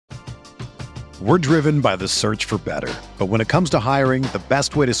We're driven by the search for better. But when it comes to hiring, the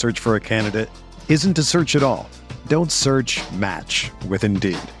best way to search for a candidate isn't to search at all. Don't search, match with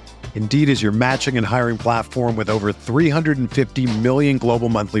Indeed. Indeed is your matching and hiring platform with over 350 million global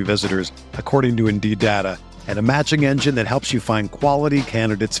monthly visitors, according to Indeed data, and a matching engine that helps you find quality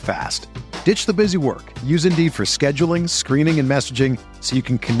candidates fast. Ditch the busy work. Use Indeed for scheduling, screening, and messaging so you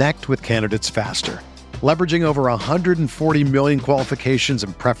can connect with candidates faster. Leveraging over 140 million qualifications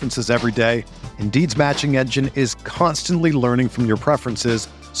and preferences every day, Indeed's matching engine is constantly learning from your preferences,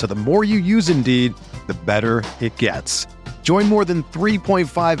 so the more you use Indeed, the better it gets. Join more than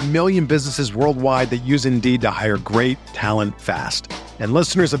 3.5 million businesses worldwide that use Indeed to hire great talent fast. And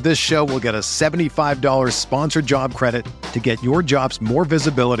listeners of this show will get a $75 sponsored job credit to get your jobs more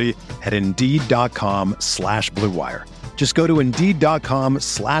visibility at Indeed.com/Blue Wire. Just go to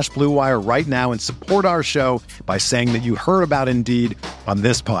Indeed.com/Blue Wire right now and support our show by saying that you heard about Indeed on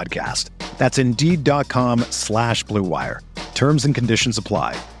this podcast. That's Indeed.com/Blue Wire. Terms and conditions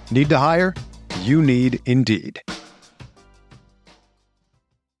apply. Need to hire? You need Indeed.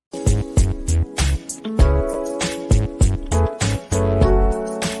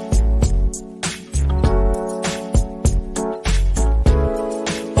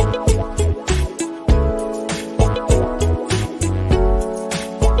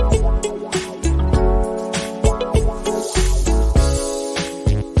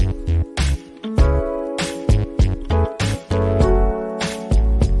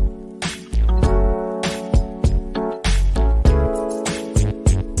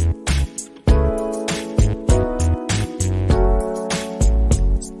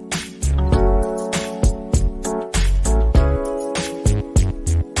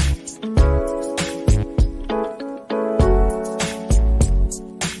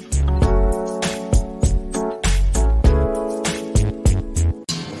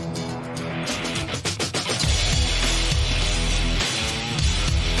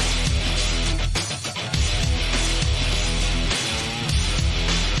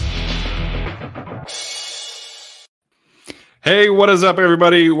 Hey, what is up,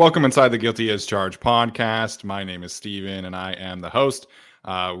 everybody? Welcome inside the Guilty as Charged podcast. My name is Steven, and I am the host.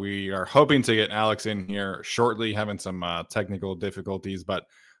 We are hoping to get Alex in here shortly, having some technical difficulties, but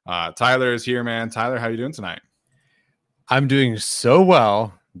Tyler is here, man. Tyler, how you doing tonight? I'm doing so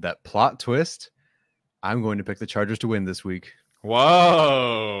well that plot twist, I'm going to pick the Chargers to win this week.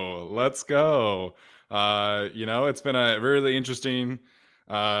 Whoa, let's go. It's been a really interesting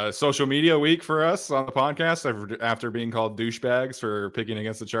social media week for us on the podcast after being called douchebags for picking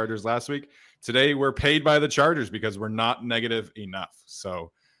against the Chargers last week. Today we're paid by the Chargers because we're not negative enough.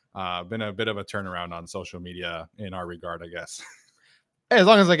 So been a bit of a turnaround on social media in our regard, I guess. Hey, as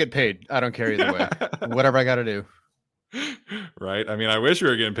long as I get paid, I don't care either way. Whatever I got to do. Right. I mean, I wish we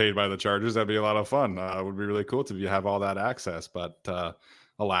were getting paid by the Chargers. That'd be a lot of fun. It would be really cool to have all that access. But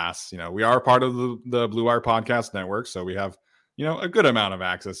alas, we are part of the Blue Wire Podcast Network. So we have a good amount of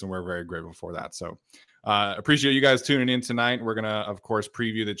access, and we're very grateful for that. So appreciate you guys tuning in tonight. We're going to, of course,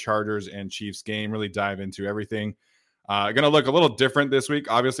 preview the Chargers and Chiefs game, really dive into everything. Going to look a little different this week,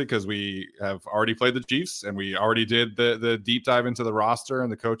 obviously, because we have already played the Chiefs, and we already did the deep dive into the roster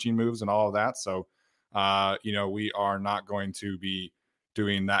and the coaching moves and all of that. So, we are not going to be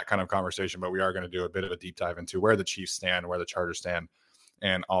doing that kind of conversation, but we are going to do a bit of a deep dive into where the Chiefs stand, where the Chargers stand,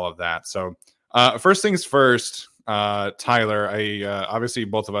 and all of that. So first things first, Tyler, obviously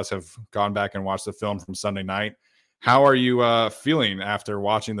both of us have gone back and watched the film from Sunday night. How are you feeling after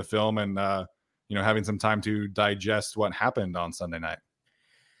watching the film and having some time to digest what happened on Sunday night?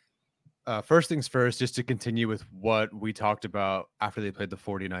 First things first, just to continue with what we talked about after they played the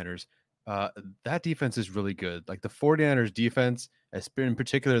 49ers, that defense is really good. Like the 49ers defense, in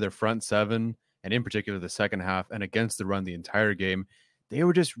particular their front seven, and in particular the second half, and against the run the entire game, they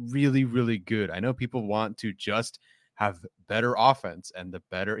were just really, really good. I know people want to just have better offense and the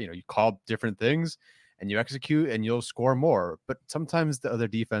better, you call different things and you execute and you'll score more. But sometimes the other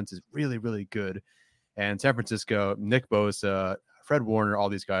defense is really, really good. And San Francisco, Nick Bosa, Fred Warner, all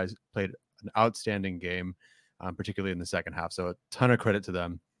these guys played an outstanding game, particularly in the second half. So a ton of credit to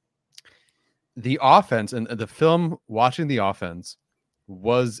them. The offense and the film, watching the offense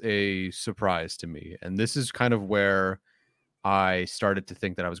was a surprise to me. And this is kind of where I started to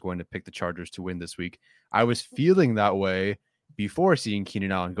think that I was going to pick the Chargers to win this week. I was feeling that way before seeing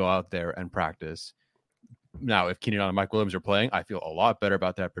Keenan Allen go out there and practice. Now, if Keenan Allen and Mike Williams are playing, I feel a lot better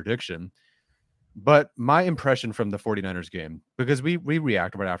about that prediction. But my impression from the 49ers game, because we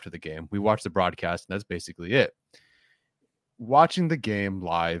reacted right after the game, we watched the broadcast, and that's basically it. Watching the game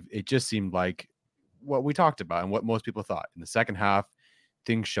live, it just seemed like what we talked about and what most people thought. In the second half,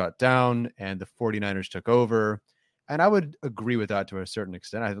 things shut down and the 49ers took over. And I would agree with that to a certain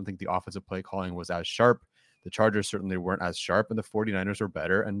extent. I don't think the offensive play calling was as sharp. The Chargers certainly weren't as sharp, and the 49ers were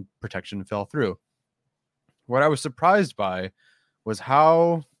better, and protection fell through. What I was surprised by was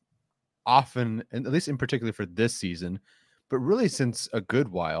how often, and at least in particular for this season, but really since a good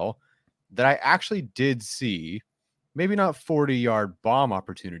while, that I actually did see maybe not 40-yard bomb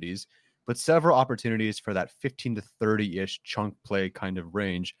opportunities, but several opportunities for that 15 to 30-ish chunk play kind of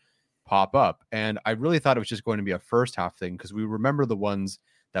range pop up. And I really thought it was just going to be a first half thing because we remember the ones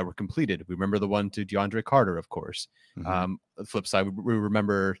that were completed. We remember the one to DeAndre Carter, of course. The flip side, we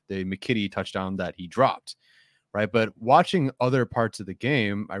remember the McKitty touchdown that he dropped, right? But watching other parts of the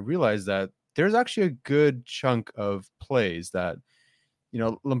game, I realized that there's actually a good chunk of plays that,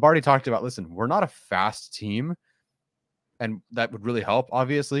 Lombardi talked about, listen, we're not a fast team, and that would really help,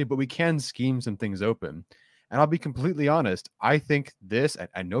 obviously, but we can scheme some things open. And I'll be completely honest, I think this,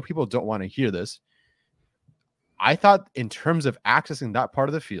 I know people don't want to hear this, I thought in terms of accessing that part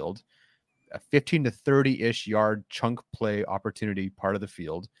of the field, a 15 to 30-ish yard chunk play opportunity part of the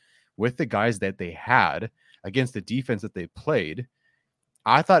field with the guys that they had against the defense that they played,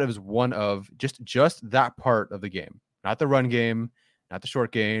 I thought it was one of just that part of the game, not the run game, not the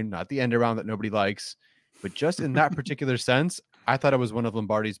short game, not the end around that nobody likes, but just in that particular sense, I thought it was one of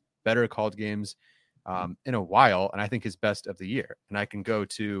Lombardi's better called games in a while, and I think his best of the year. And I can go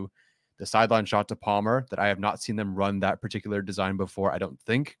to the sideline shot to Palmer that I have not seen them run that particular design before. I don't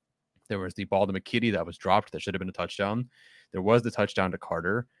think. There was the ball to McKitty that was dropped that should have been a touchdown. There was the touchdown to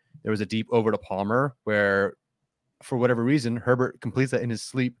Carter. There was a deep over to Palmer where, for whatever reason, Herbert completes that in his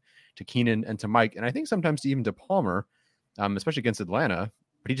sleep to Keenan and to Mike, and I think sometimes even to Palmer, especially against Atlanta,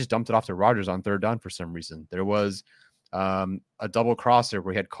 but he just dumped it off to Rodgers on third down for some reason. There was a double crosser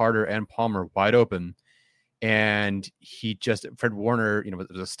where he had Carter and Palmer wide open, and Fred Warner, it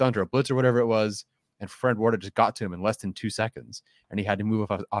was a stunt or a blitz or whatever it was, and Fred Warner just got to him in less than 2 seconds, and he had to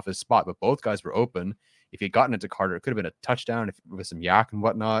move off his spot, but both guys were open. If he had gotten it to Carter, it could have been a touchdown with some yak and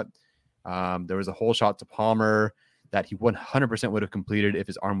whatnot. There was a whole shot to Palmer that he 100% would have completed if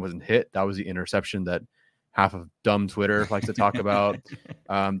his arm wasn't hit. That was the interception that half of dumb Twitter likes to talk about.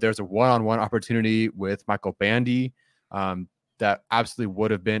 There's a one-on-one opportunity with Michael Bandy that absolutely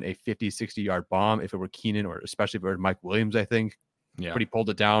would have been a 50, 60-yard bomb if it were Keenan, or especially if it were Mike Williams, I think. Yeah. But he pulled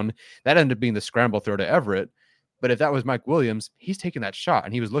it down. That ended up being the scramble throw to Everett. But if that was Mike Williams, he's taking that shot,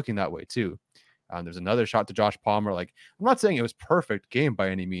 and he was looking that way too. There's another shot to Josh Palmer. I'm not saying it was perfect game by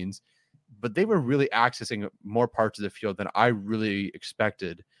any means, but they were really accessing more parts of the field than I really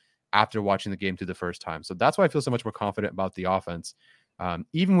expected after watching the game through the first time. So that's why I feel so much more confident about the offense.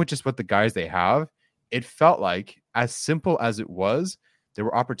 Even with just what the guys they have, it felt like, as simple as it was, there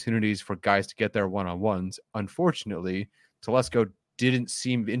were opportunities for guys to get their one-on-ones. Unfortunately, Telesco didn't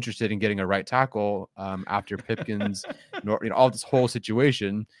seem interested in getting a right tackle after Pipkins, all this whole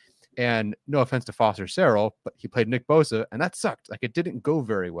situation. And no offense to Foster Sarell, but he played Nick Bosa, and that sucked. It didn't go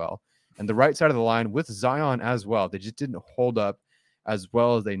very well. And the right side of the line with Zion as well, they just didn't hold up as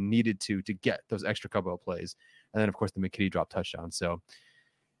well as they needed to get those extra couple of plays. And then, of course, the McKitty drop touchdown. So,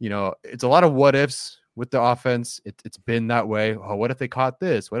 it's a lot of what ifs with the offense. It's been that way. Oh, what if they caught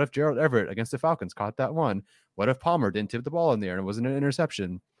this? What if Gerald Everett against the Falcons caught that one? What if Palmer didn't tip the ball in the air and it wasn't an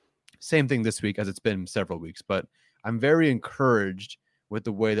interception? Same thing this week as it's been several weeks. But I'm very encouraged with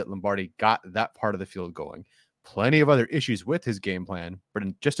the way that Lombardi got that part of the field going. Plenty of other issues with his game plan, but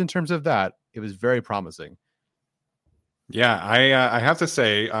just in terms of that, it was very promising. Yeah, I have to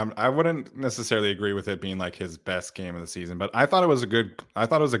say, I wouldn't necessarily agree with it being his best game of the season, but I thought it was a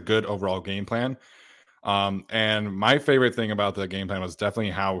good overall game plan. And my favorite thing about the game plan was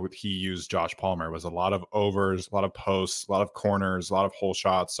definitely how he used Josh Palmer. It was a lot of overs, a lot of posts, a lot of corners, a lot of hole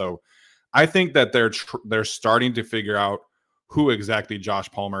shots. So I think that they're starting to figure out who exactly Josh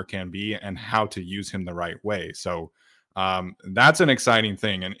Palmer can be and how to use him the right way. So that's an exciting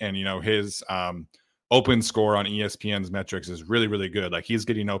thing. And his open score on ESPN's metrics is really, really good. He's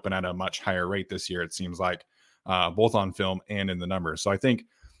getting open at a much higher rate this year, it seems like, both on film and in the numbers. So I think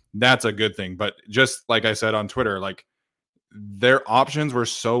that's a good thing. But just like I said on Twitter, their options were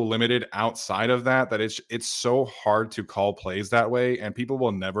so limited outside of that it's so hard to call plays that way, and people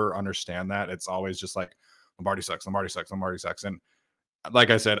will never understand that. It's always just Lombardi sucks. And like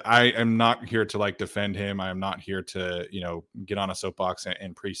I said, I am not here to defend him. I am not here to, get on a soapbox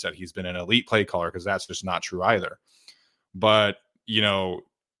and preach that he's been an elite play caller, because that's just not true either. But,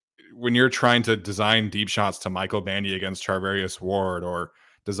 when you're trying to design deep shots to Michael Bandy against Charvarius Ward, or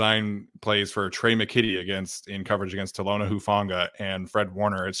design plays for Trey McKitty in coverage against Talona Hufanga and Fred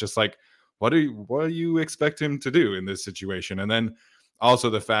Warner, it's just what do you expect him to do in this situation? And then also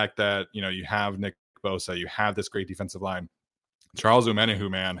the fact that, you have Nick Bosa, you have this great defensive line. Charles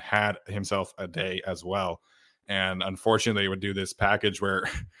Omenihu, man, had himself a day as well. And unfortunately, they would do this package where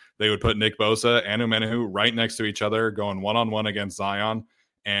they would put Nick Bosa and Omenihu right next to each other, going one-on-one against Zion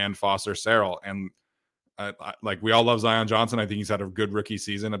and Foster Sarell. And like, we all love Zion Johnson. I think he's had a good rookie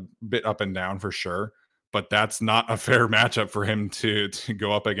season, a bit up and down for sure. But that's not a fair matchup for him to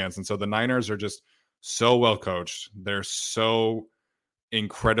go up against. And so the Niners are just so well coached. They're so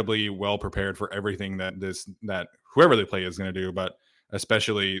incredibly well prepared for everything that whoever they play is going to do, but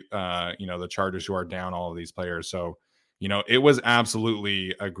especially the Chargers, who are down all of these players. So it was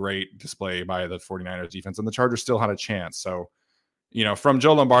absolutely a great display by the 49ers defense, and the Chargers still had a chance. So from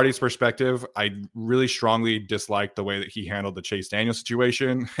Joe Lombardi's perspective, I really strongly disliked the way that he handled the Chase Daniel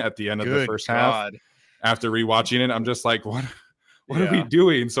situation at the end of the first half. After rewatching it, I'm just like, what are we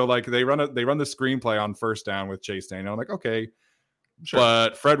doing? So like they run the screenplay on first down with Chase Daniel. I'm like, okay. Sure.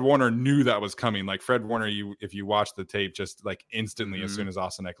 But Fred Warner knew that was coming. Like Fred Warner, if you watch the tape, just like instantly, as soon as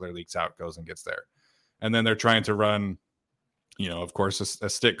Austin Eckler leaks out, goes and gets there. And then they're trying to run, of course, a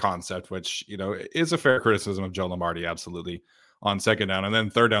stick concept, which, is a fair criticism of Joe Lombardi, absolutely, on second down. And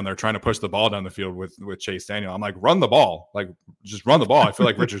then third down, they're trying to push the ball down the field with Chase Daniel. I'm like, run the ball. Like, just run the ball. I feel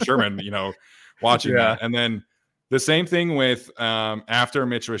like Richard Sherman, watching that. And then the same thing with after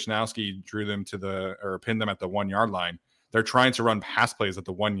Mitch Wishnowsky drew them pinned them at the 1 yard line. They're trying to run pass plays at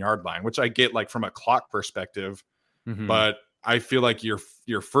the 1 yard line, which I get like from a clock perspective, but I feel like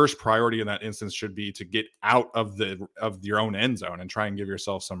your first priority in that instance should be to get out of your own end zone and try and give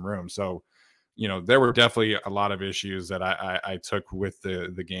yourself some room. So, there were definitely a lot of issues that I took with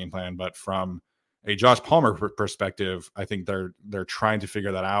the game plan, but from a Josh Palmer perspective, I think they're trying to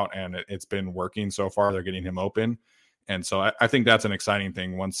figure that out, and it's been working so far. They're getting him open, and so I think that's an exciting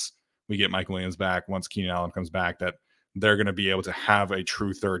thing. Once we get Mike Williams back, once Keenan Allen comes back, that they're going to be able to have a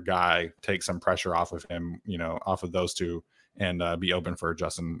true third guy, take some pressure off of him, off of those two, and be open for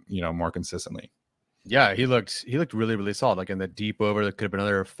Justin, more consistently. Yeah, he looked really, really solid. Like in the deep over, there could have been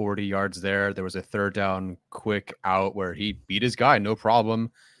another 40 yards there. There was a third down quick out where he beat his guy, no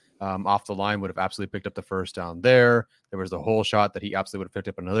problem. Off the line, would have absolutely picked up the first down there. There was the whole shot that he absolutely would have picked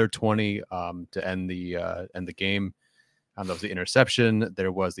up another 20 to end the game. That was the interception.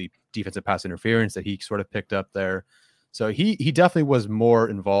 There was the defensive pass interference that he sort of picked up there. So he definitely was more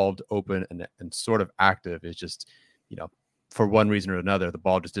involved, open, and sort of active. It's just, for one reason or another, the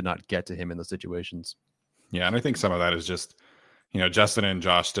ball just did not get to him in those situations. Yeah, and I think some of that is just, Justin and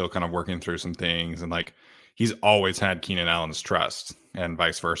Josh still kind of working through some things. And like, he's always had Keenan Allen's trust and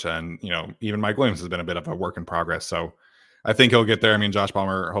vice versa. And, even Mike Williams has been a bit of a work in progress. So I think he'll get there. I mean, Josh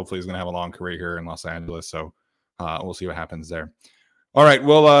Palmer hopefully is going to have a long career here in Los Angeles. So we'll see what happens there. All right,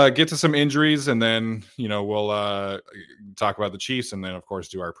 we'll get to some injuries, and then, we'll talk about the Chiefs, and then, of course,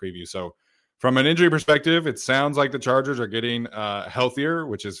 do our preview. So from an injury perspective, it sounds like the Chargers are getting healthier,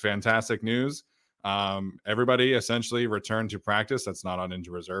 which is fantastic news. Everybody essentially returned to practice. That's not on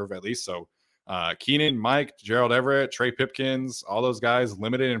injury reserve, at least. So Keenan, Mike, Gerald Everett, Trey Pipkins, all those guys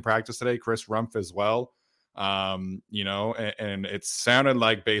limited in practice today. Chris Rumph as well. And it sounded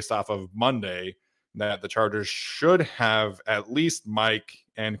like, based off of Monday, that the Chargers should have at least Mike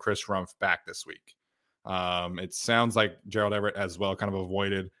and Chris Rumph back this week. It sounds like Gerald Everett as well kind of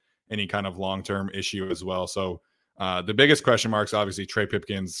avoided any kind of long-term issue as well. So the biggest question marks, obviously, Trey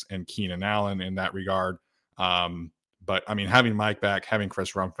Pipkins and Keenan Allen in that regard. But I mean, having Mike back, having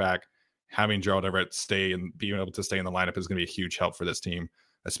Chris Rumph back, having Gerald Everett stay and being able to stay in the lineup is going to be a huge help for this team,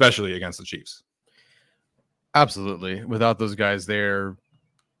 especially against the Chiefs. Absolutely. Without those guys there,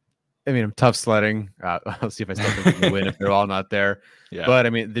 I mean, tough sledding. I'll see if I still think we can win if they're all not there. Yeah. But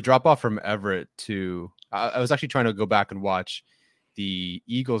I mean, the drop off from Everett to I was actually trying to go back and watch the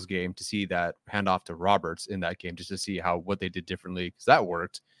Eagles game to see that handoff to Roberts in that game, just to see what they did differently, because that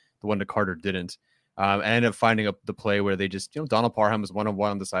worked. The one to Carter didn't. I ended up finding up the play where they just, Donald Parham was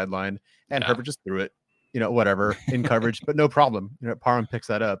 1-on-1 on the sideline, and Herbert just threw it, whatever, in coverage, but no problem. Parham picks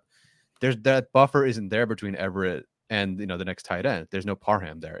that up. There's that buffer isn't there between Everett and the next tight end. There's no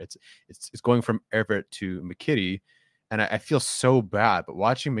Parham there. It's going from Everett to McKitty, and I feel so bad. But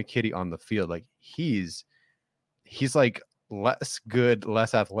watching McKitty on the field, like he's like less good,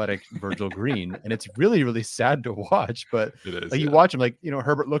 less athletic Virgil Green, and it's really, really sad to watch. But it is, you watch him,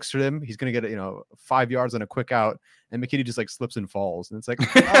 Herbert looks at him, he's gonna get 5 yards on a quick out, and McKitty just slips and falls, and it's like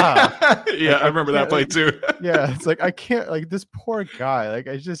yeah, I remember that play too. Yeah, it's I can't this poor guy.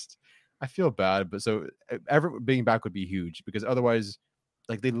 I feel bad, but so Everett being back would be huge, because otherwise,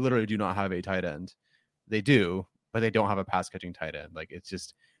 they literally do not have a tight end. They do, but they don't have a pass catching tight end. It's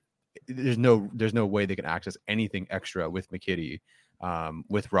just there's no way they can access anything extra with McKitty.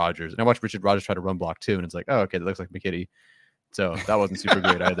 with Rodgers. And I watched Richard Rodgers try to run block too, and it's like, oh, okay, that looks like McKitty. So that wasn't super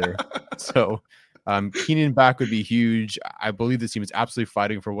great either. So Keenan back would be huge. I believe this team is absolutely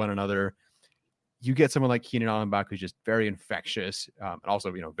fighting for one another. You get someone like Keenan Allen back who's just very infectious and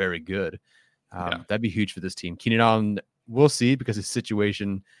also, very good. That'd be huge for this team. Keenan Allen, we'll see, because his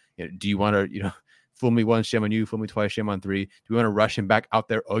situation, do you want to, fool me once, shame on you, fool me twice, shame on three? Do we want to rush him back out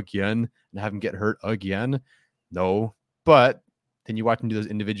there again and have him get hurt again? No. But then you watch him do those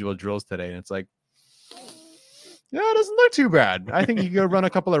individual drills today, and it's like, yeah, it doesn't look too bad. I think he could go run a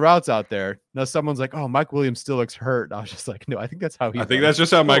couple of routes out there. Now someone's like, oh, Mike Williams still looks hurt. And I was just like, no, I think that's how he I think that's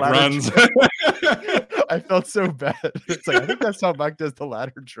just how Mike runs. I felt so bad. It's like, I think that's how Mike does the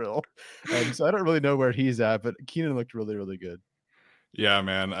ladder drill. So I don't really know where he's at, but Keenan looked really, really good. Yeah,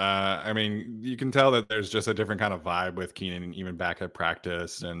 man. I mean, you can tell that there's just a different kind of vibe with Keenan, even back at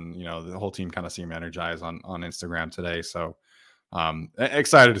practice. And, the whole team kind of seemed energized on Instagram today. So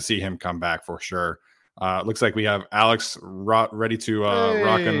excited to see him come back for sure. Looks like we have Alex ready to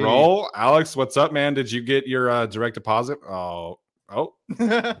rock and roll. Alex, what's up, man? Did you get your direct deposit? Oh.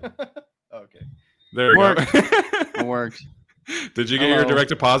 Okay. There we go. It worked. Did you get your direct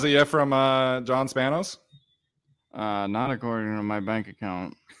deposit yet from John Spanos? Not according to my bank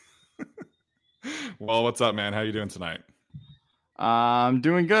account. Well, what's up, man? How you doing tonight? I'm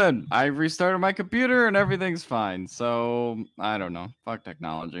doing good. I restarted my computer and everything's fine. So I don't know. Fuck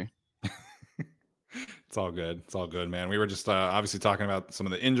technology. It's all good. It's all good, man. We were just obviously talking about some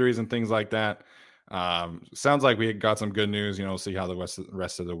of the injuries and things like that. Sounds like we got some good news. We'll see how the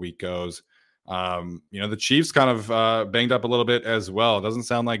rest of the week goes. The Chiefs kind of banged up a little bit as well. It doesn't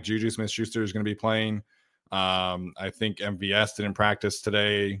sound like Juju Smith-Schuster is going to be playing. I think MVS didn't practice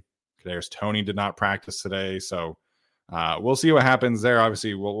today. Kadarius Toney did not practice today. So we'll see what happens there.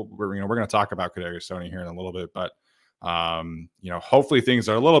 Obviously, we're going to talk about Kadarius Toney here in a little bit, but hopefully things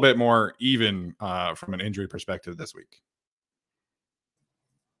are a little bit more even from an injury perspective this week.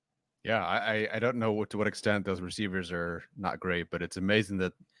 Yeah, I don't know to what extent those receivers are not great, but it's amazing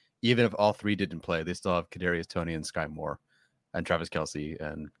that even if all three didn't play, they still have Kadarius Toney and Sky Moore and Travis Kelce.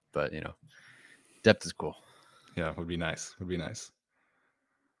 But depth is cool. Yeah, would be nice.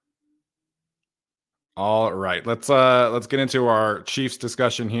 All right, let's get into our Chiefs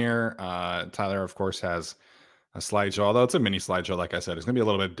discussion here. Tyler, of course, has a slideshow, although it's a mini slideshow. Like I said, it's going to be a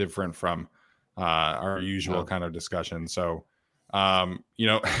little bit different from our usual kind of discussion. So,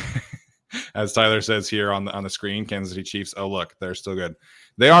 as Tyler says here on the screen, Kansas City Chiefs. Oh, look, they're still good.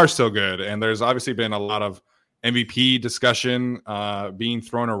 They are still good, and there's obviously been a lot of MVP discussion being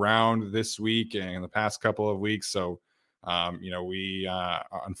thrown around this week and in the past couple of weeks. So, we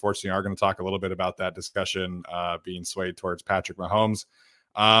unfortunately are going to talk a little bit about that discussion being swayed towards Patrick Mahomes.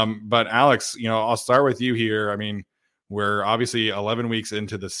 But Alex, I'll start with you here. I mean, we're obviously 11 weeks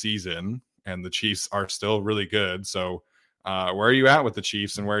into the season and the Chiefs are still really good. So where are you at with the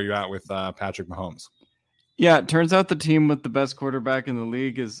Chiefs and where are you at with Patrick Mahomes? Yeah, it turns out the team with the best quarterback in the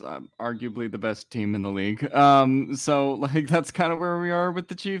league is arguably the best team in the league. So that's kind of where we are with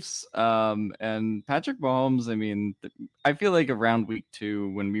the Chiefs. And Patrick Mahomes, I mean, I feel like around week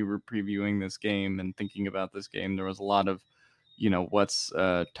 2 when we were previewing this game and thinking about this game, there was a lot of, what's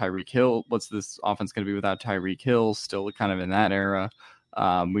Tyreek Hill? What's this offense going to be without Tyreek Hill? Still kind of in that era.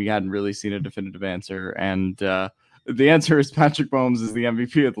 We hadn't really seen a definitive answer. And the answer is Patrick Mahomes is the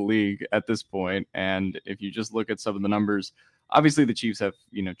MVP of the league at this point. And if you just look at some of the numbers, obviously the Chiefs have,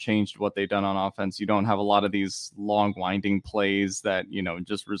 changed what they've done on offense. You don't have a lot of these long winding plays that,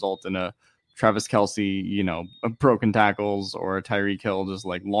 just result in a Travis Kelce, broken tackles, or a Tyreek Hill, just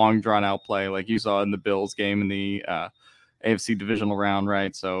like long drawn out play like you saw in the Bills game in the AFC divisional round,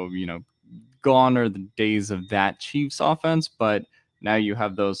 right? So, gone are the days of that Chiefs offense, but now you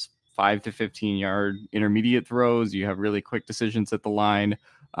have those 5 to 15 yard intermediate throws. You have really quick decisions at the line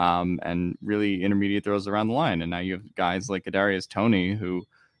and really intermediate throws around the line. And now you have guys like Kadarius Toney who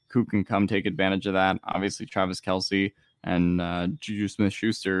can come take advantage of that. Obviously, Travis Kelce and Juju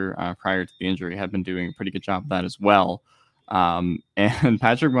Smith-Schuster prior to the injury had been doing a pretty good job of that as well. And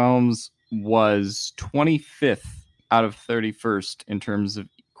Patrick Mahomes was 25th out of 31st in terms of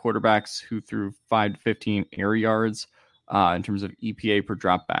quarterbacks who threw 5 to 15 air yards in terms of EPA per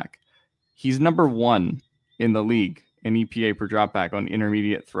dropback. He's number 1 in the league in EPA per dropback on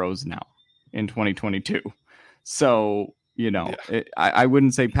intermediate throws now in 2022. So, I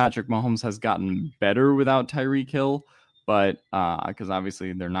wouldn't say Patrick Mahomes has gotten better without Tyreek Hill, but because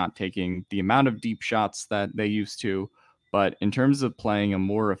obviously they're not taking the amount of deep shots that they used to. But in terms of playing a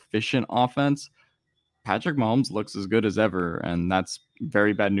more efficient offense, Patrick Mahomes looks as good as ever, and that's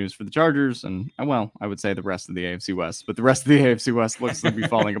very bad news for the Chargers. And well, I would say the rest of the AFC West, but the rest of the AFC West looks to be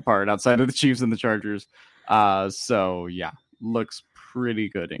falling apart outside of the Chiefs and the Chargers. So yeah, looks pretty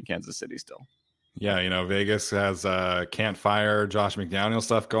good in Kansas City still. Yeah, Vegas has can't fire Josh McDaniel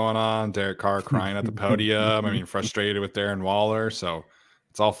stuff going on. Derek Carr crying at the podium. I mean, frustrated with Darren Waller. So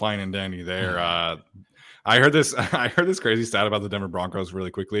it's all fine and dandy there. I heard this crazy stat about the Denver Broncos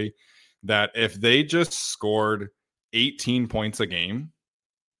really quickly, that if they just scored 18 points a game,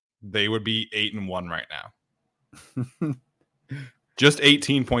 they would be 8-1 right now. Just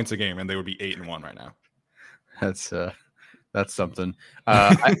 18 points a game, and they would be 8-1 right now. That's something.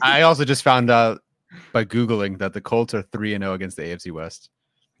 I also just found out by Googling that the Colts are 3-0 against the AFC West.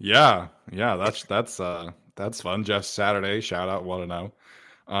 Yeah, that's fun. Jeff Saturday, shout out, 1-0.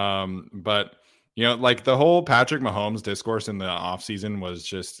 But like the whole Patrick Mahomes discourse in the offseason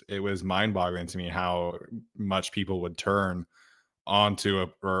was it was mind-boggling to me how much people would turn onto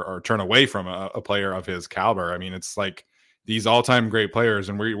or turn away from a player of his caliber. I mean, it's like these all-time great players,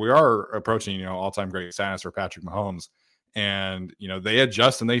 and we are approaching all-time great status for Patrick Mahomes, and they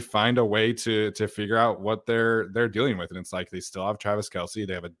adjust and they find a way to figure out what they're dealing with. And it's like they still have Travis Kelce,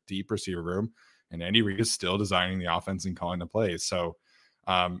 they have a deep receiver room, and Andy Reid is still designing the offense and calling the plays. So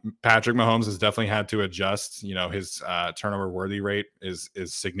Patrick Mahomes has definitely had to adjust. His turnover worthy rate is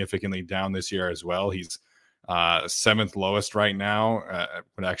significantly down this year as well. He's seventh lowest right now.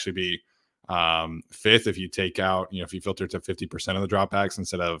 Would actually be fifth if you take out, if you filter to 50% of the dropbacks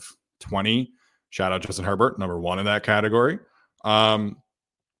instead of 20. Shout out Justin Herbert, number one in that category. But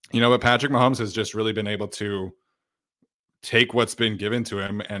Patrick Mahomes has just really been able to take what's been given to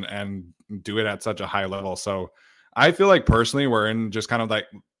him and do it at such a high level. So I feel like personally we're in just kind of like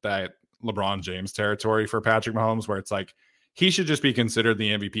that LeBron James territory for Patrick Mahomes, where it's like he should just be considered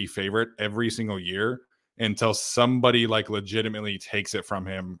the MVP favorite every single year until somebody like legitimately takes it from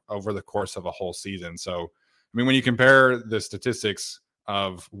him over the course of a whole season. So, I mean, when you compare the statistics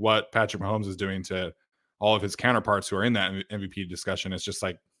of what Patrick Mahomes is doing to all of his counterparts who are in that MVP discussion, it's just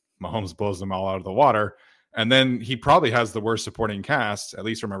like Mahomes blows them all out of the water. And then he probably has the worst supporting cast, at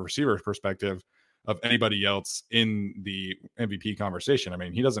least from a receiver perspective, of anybody else in the MVP conversation. I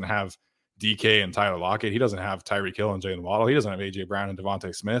mean, he doesn't have DK and Tyler Lockett. He doesn't have Tyreek Hill and Jalen Waddle. He doesn't have AJ Brown and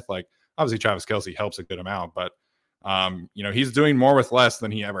Devontae Smith. Like, obviously Travis Kelce helps a good amount, but he's doing more with less than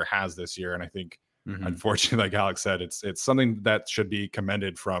he ever has this year. And I think, unfortunately, like Alex said, it's something that should be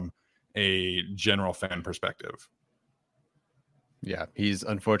commended from a general fan perspective. Yeah, he's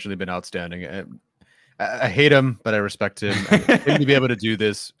unfortunately been outstanding. I hate him, but I respect him. Him to be able to do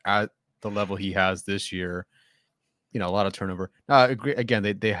this at the level he has this year, a lot of turnover. Again,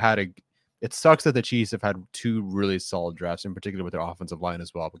 they had it sucks that the Chiefs have had two really solid drafts, in particular with their offensive line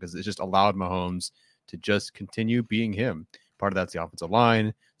as well, because it just allowed Mahomes to just continue being him. Part of that's the offensive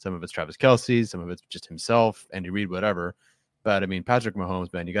line. Some of it's Travis Kelce, some of it's just himself, Andy Reid, whatever. But I mean, Patrick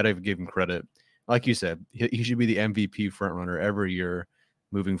Mahomes, man, you got to give him credit. Like you said, he should be the MVP frontrunner every year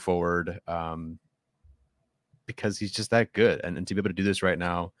moving forward, because he's just that good. And to be able to do this right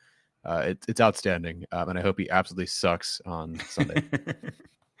now, it's outstanding. And I hope he absolutely sucks on Sunday.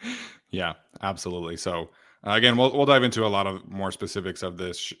 Yeah, absolutely. So again, we'll dive into a lot of more specifics of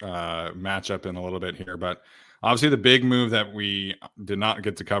this matchup in a little bit here, but obviously the big move that we did not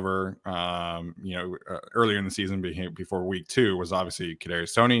get to cover, earlier in the season before week 2 was obviously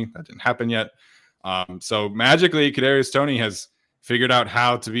Kadarius Toney. That didn't happen yet. So magically, Kadarius Toney has figured out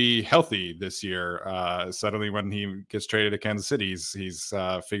how to be healthy this year. Suddenly, when he gets traded to Kansas City, he's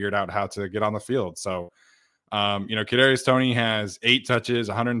figured out how to get on the field. So, Kadarius Toney has 8 touches,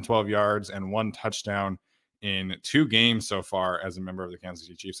 112 yards, and 1 touchdown in 2 games so far as a member of the Kansas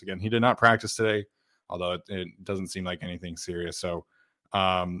City Chiefs. Again, he did not practice today, although it doesn't seem like anything serious. So,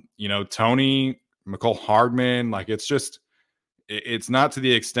 Toney, Mecole Hardman, like it's not to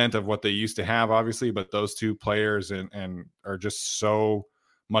the extent of what they used to have, obviously, but those 2 players and are just so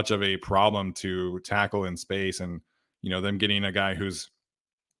much of a problem to tackle in space. And, them getting a guy who's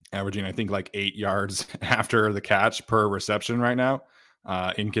averaging, I think, like 8 yards after the catch per reception right now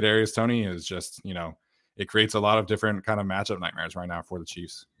in Kadarius Toney is just, it creates a lot of different kind of matchup nightmares right now for the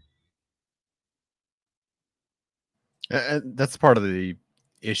Chiefs. That's part of the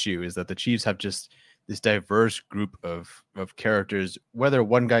issue, is that the Chiefs have just this diverse group of characters. Whether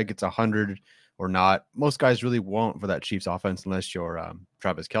one guy gets 100 or not, most guys really won't for that Chiefs offense unless you're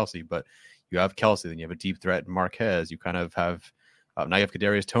Travis Kelce. But you have Kelce, then you have a deep threat in Marquez. You kind of have now you have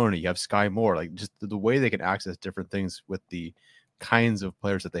Kadarius Toney, you have Sky Moore. Like, just the way they can access different things with the kinds of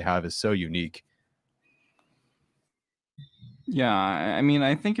players that they have is so unique. Yeah, I mean,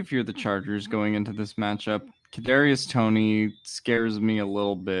 I think if you're the Chargers going into this matchup, Kadarius Toney scares me a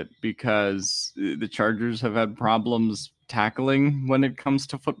little bit because the Chargers have had problems tackling when it comes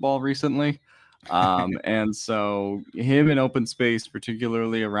to football recently. And so him in open space,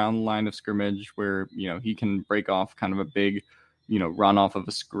 particularly around the line of scrimmage, where he can break off kind of a big, run off of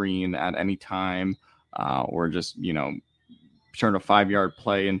a screen at any time, or just turn a 5-yard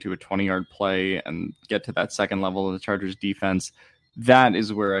play into a 20-yard play and get to that second level of the Chargers defense. That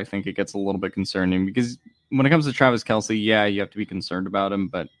is where I think it gets a little bit concerning, because when it comes to Travis Kelce, yeah, you have to be concerned about him,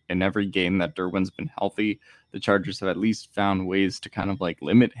 but in every game that Derwin's been healthy, the Chargers have at least found ways to kind of like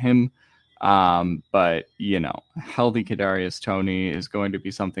limit him. But healthy Kadarius Toney is going to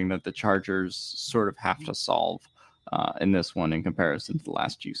be something that the Chargers sort of have to solve in this one in comparison to the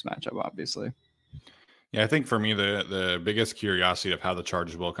last Chiefs matchup, obviously. Yeah, I think for me, the biggest curiosity of how the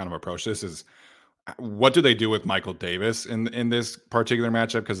Chargers will kind of approach this is what do they do with Michael Davis in this particular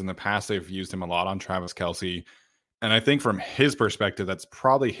matchup? Because in the past, they've used him a lot on Travis Kelce. And I think from his perspective, that's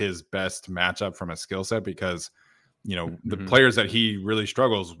probably his best matchup from a skill set, because, the players that he really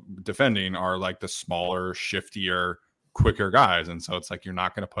struggles defending are like the smaller, shiftier, quicker guys. And so it's like, you're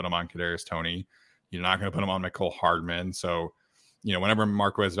not going to put him on Kadarius Toney. You're not going to put him on Mecole Hardman. So, whenever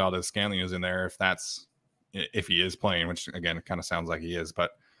Marquez Valdes-Scantling is in there, if he is playing, which again, it kind of sounds like he is,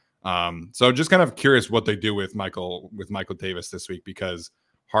 but so just kind of curious what they do with Michael Davis this week, because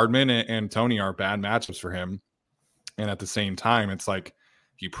Hardman and Toney are bad matchups for him. And at the same time, it's like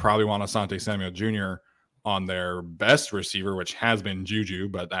you probably want Asante Samuel Jr. on their best receiver, which has been Juju,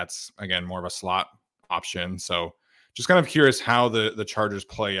 but that's again more of a slot option. So just kind of curious how the Chargers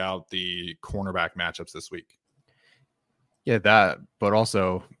play out the cornerback matchups this week. Yeah, that, but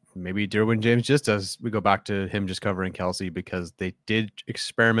also maybe Derwin James just does. We go back to him just covering Kelce, because they did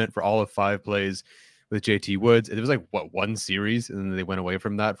experiment for all of 5 plays with JT Woods. It was like one series, and then they went away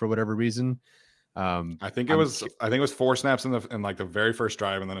from that for whatever reason. I think it was 4 snaps in like the very first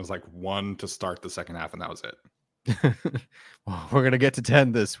drive, and then it was like 1 to start the second half, and that was it. Well, we're gonna get to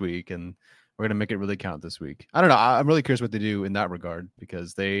 10 this week, and we're gonna make it really count this week. I don't know. I'm really curious what they do in that regard,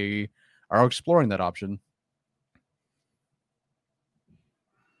 because they are exploring that option.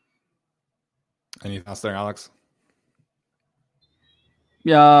 Any thoughts there, Alex?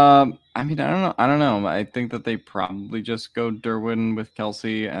 Yeah, I mean, I don't know. I think that they probably just go Derwin with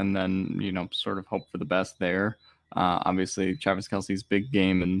Kelce, and then sort of hope for the best there. Obviously, Travis Kelce's big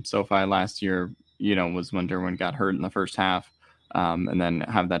game in SoFi last year, was when Derwin got hurt in the first half, and then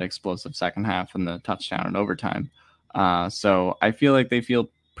have that explosive second half and the touchdown in overtime. So I feel like they feel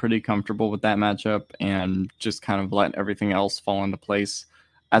pretty comfortable with that matchup, and just kind of let everything else fall into place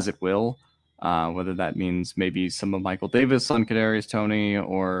as it will. Whether that means maybe some of Michael Davis on Kadarius Toney,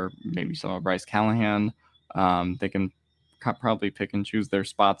 or maybe some of Bryce Callahan. They can probably pick and choose their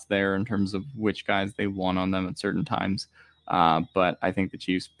spots there in terms of which guys they want on them at certain times. But I think the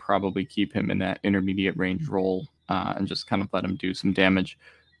Chiefs probably keep him in that intermediate range role, and just kind of let him do some damage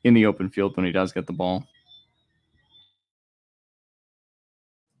in the open field when he does get the ball.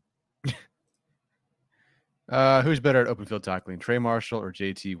 Who's better at open field tackling, Trey Marshall or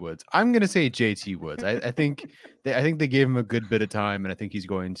JT Woods? I'm going to say JT Woods. I think they gave him a good bit of time, and I think he's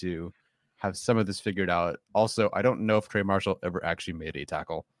going to have some of this figured out. Also, I don't know if Trey Marshall ever actually made a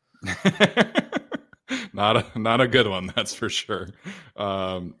tackle. Not a good one, that's for sure.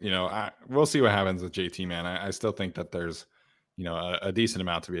 We'll see what happens with JT, man. I still think that there's a decent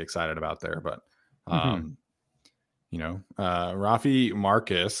amount to be excited about there, but Rafi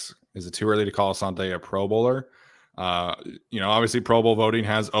Marcus, is it too early to call Asante a Pro Bowler? Obviously Pro Bowl voting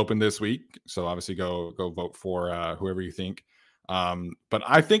has opened this week, so obviously go vote for whoever you think. But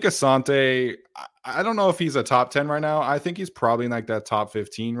I think Asante, I don't know if he's a top 10 right now. I think he's probably in like that top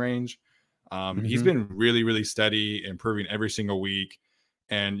 15 range. He's been really, really steady, improving every single week.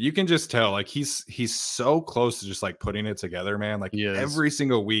 And you can just tell, like, he's so close to just like putting it together, man. Like every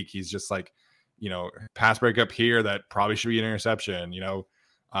single week, he's just like, pass breakup here that probably should be an interception.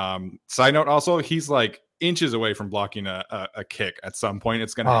 Side note, also, he's like inches away from blocking a kick at some point.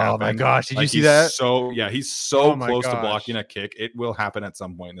 It's going to happen. Oh my gosh. Did you see that? He's so close to blocking a kick. It will happen at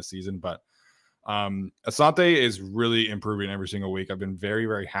some point in the season, but Asante is really improving every single week. I've been very,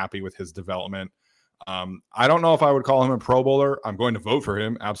 very happy with his development. I don't know if I would call him a Pro Bowler. I'm going to vote for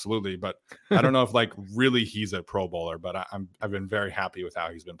him. Absolutely. But I don't know if like really he's a Pro Bowler, but I've been very happy with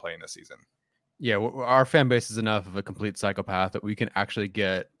how he's been playing this season. Yeah, our fan base is enough of a complete psychopath that we can actually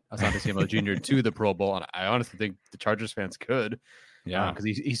get Asante Samuel Jr. to the Pro Bowl, and I honestly think the Chargers fans could. Yeah, because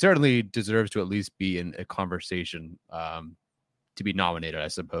he certainly deserves to at least be in a conversation to be nominated, I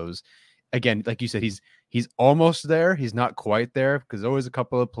suppose. again, like you said, he's almost there. He's not quite there because always a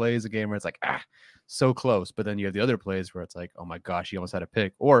couple of plays a game where it's like, so close. But then you have the other plays where it's like, oh my gosh, he almost had a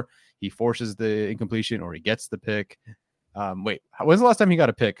pick, or he forces the incompletion, or he gets the pick. Wait, when's the last time he got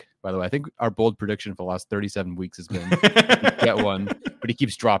a pick? By the way, I think our bold prediction for the last 37 weeks has been get one, but he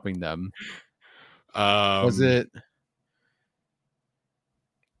keeps dropping them. Was it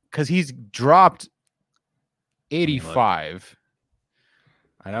because he's dropped 85?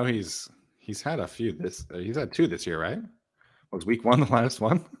 I know he's had a few he's had 2 this year, right? Was week 1 the last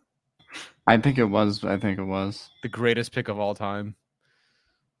one? I think it was The greatest pick of all time.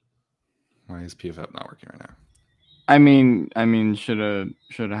 Why is PFF not working right now? I mean, should have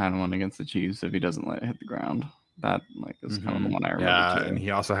had one against the Chiefs if he doesn't let it hit the ground. That is kind of the one I remember. Yeah, too. and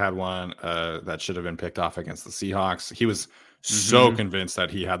he also had one that should have been picked off against the Seahawks. He was so convinced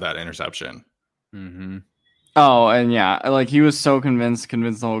that he had that interception. Mm-hmm. Oh, and yeah, like he was so convinced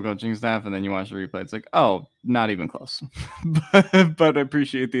the whole coaching staff, and then you watch the replay, it's like, oh, not even close. but I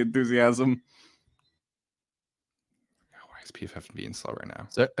appreciate the enthusiasm. Why is PFF being slow right now?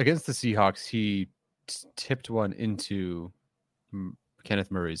 So against the Seahawks, he tipped one into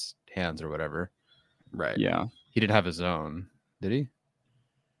Kenneth Murray's hands or whatever. Right. Yeah. He didn't have his own, did he?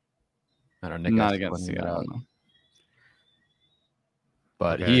 I don't know. Nick Not against Seattle.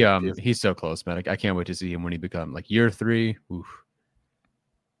 But Okay. he's so close, man. I can't wait to see him when he become like year 3. Oof.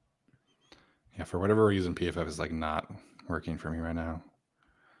 Yeah, for whatever reason, PFF is not working for me right now.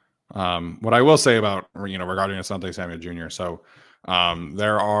 What I will say about regarding Asante Samuel Jr. So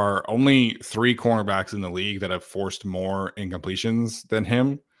there are only 3 cornerbacks in the league that have forced more incompletions than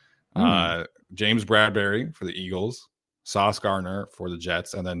him. James Bradbury for the Eagles, Sauce Gardner for the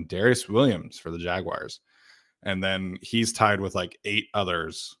Jets, and then Darius Williams for the Jaguars. And then he's tied with 8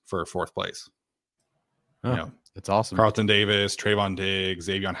 others for 4th place. That's awesome. Carlton Davis, Trayvon Diggs,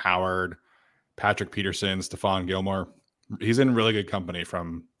 Xavier Howard, Patrick Peterson, Stephon Gilmore. He's in really good company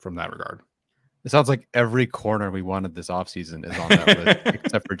from that regard. It sounds like every corner we wanted this offseason is on that list,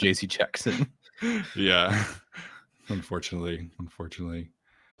 except for JC Jackson. Yeah. Unfortunately.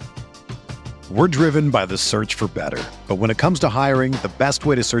 We're driven by the search for better. But when it comes to hiring, the best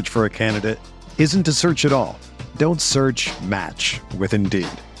way to search for a candidate isn't to search at all. Don't search, match with Indeed.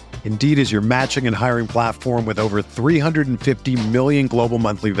 Indeed is your matching and hiring platform with over 350 million global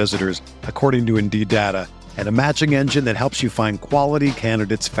monthly visitors, according to Indeed data, and a matching engine that helps you find quality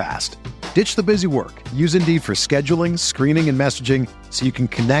candidates fast. Ditch the busy work. Use Indeed for scheduling, screening, and messaging so you can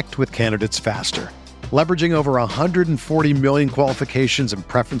connect with candidates faster. Leveraging over 140 million qualifications and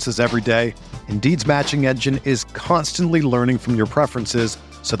preferences every day, Indeed's matching engine is constantly learning from your preferences,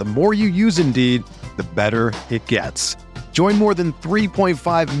 so the more you use Indeed, the better it gets. Join more than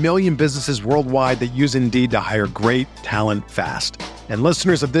 3.5 million businesses worldwide that use Indeed to hire great talent fast. And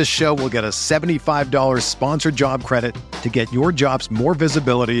listeners of this show will get a $75 sponsored job credit to get your jobs more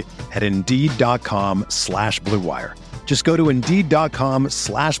visibility at Indeed.com/Blue Wire. Just go to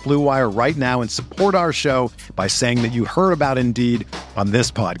Indeed.com/Blue Wire right now and support our show by saying that you heard about Indeed on this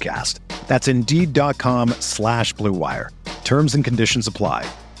podcast. That's Indeed.com/Blue Wire. Terms and conditions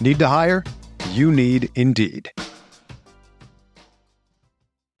apply. Need to hire? You need Indeed.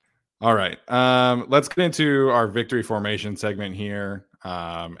 All right. Let's get into our victory formation segment here,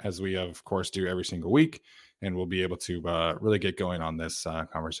 as we, of course, do every single week. And we'll be able to really get going on this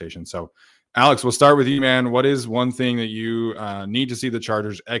conversation. So, Alex, we'll start with you, man. What is one thing that you need to see the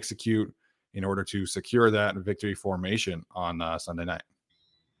Chargers execute in order to secure that victory formation on Sunday night?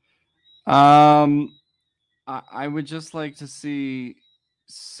 I would just like to see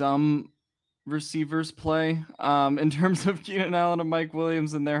some receivers play. In terms of Keenan Allen and Mike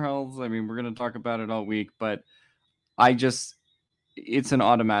Williams and their health, I mean, we're going to talk about it all week, but it's an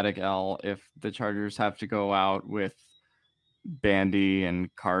automatic L if the Chargers have to go out with Bandy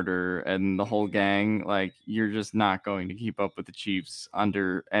and Carter and the whole gang. Like, you're just not going to keep up with the Chiefs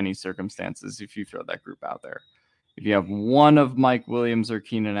under any circumstances if you throw that group out there. If you have one of Mike Williams or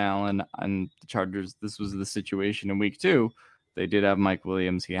Keenan Allen and the Chargers, this was the situation in week 2. They did have Mike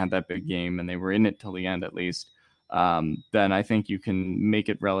Williams. He had that big game and they were in it till the end, at least. Then I think you can make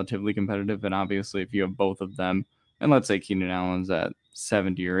it relatively competitive. And obviously, if you have both of them, and let's say Keenan Allen's at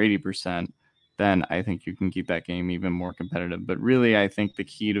 70 or 80%, then I think you can keep that game even more competitive. But really, I think the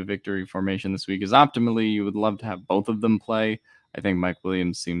key to victory formation this week is optimally, you would love to have both of them play. I think Mike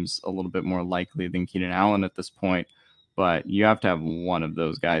Williams seems a little bit more likely than Keenan Allen at this point, but you have to have one of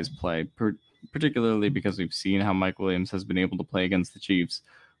those guys play, particularly because we've seen how Mike Williams has been able to play against the Chiefs.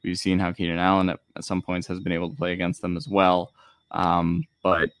 We've seen how Keenan Allen at some points has been able to play against them as well.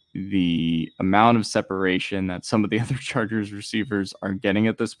 But the amount of separation that some of the other Chargers receivers are getting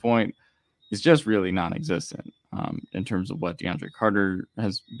at this point is just really non-existent in terms of what DeAndre Carter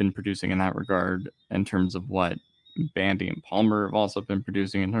has been producing in that regard, in terms of what Bandy and Palmer have also been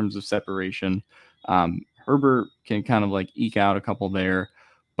producing in terms of separation. Herbert can kind of like eke out a couple there,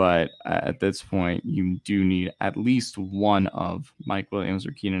 but at this point, you do need at least one of Mike Williams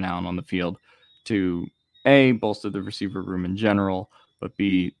or Keenan Allen on the field to A, bolster the receiver room in general, but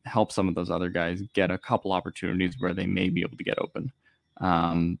B, help some of those other guys get a couple opportunities where they may be able to get open.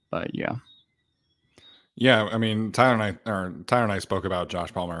 But yeah. Yeah, I mean, Tyler and I spoke about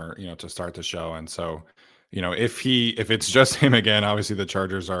Josh Palmer, to start the show, and so, if it's just him again, obviously the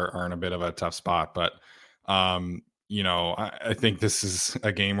Chargers are in a bit of a tough spot, but, I think this is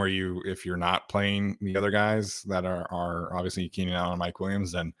a game where if you're not playing the other guys that are obviously Keenan Allen and Mike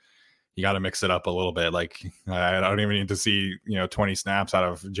Williams, then you got to mix it up a little bit. Like, I don't even need to see 20 snaps out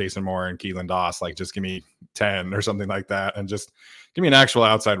of Jason Moore and Keelan Doss. Like, just give me 10 or something like that, and just give me an actual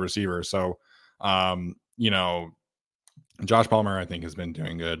outside receiver. So, Josh Palmer, I think, has been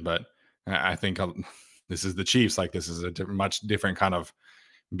doing good, but I think this is the Chiefs. Like, this is a much different kind of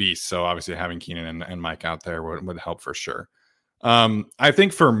beast. So obviously having Keenan and Mike out there would help for sure. I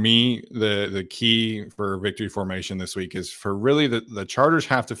think for me, the key for victory formation this week is for really the Chargers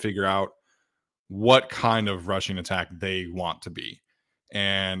have to figure out what kind of rushing attack they want to be.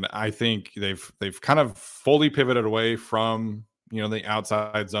 And I think they've kind of fully pivoted away from, the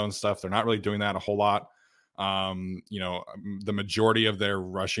outside zone stuff. They're not really doing that a whole lot. The majority of their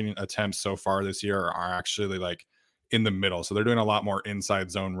rushing attempts so far this year are actually like in the middle. So they're doing a lot more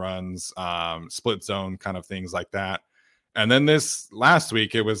inside zone runs, split zone kind of things like that. And then this last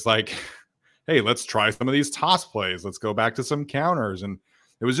week, it was like, hey, let's try some of these toss plays. Let's go back to some counters. And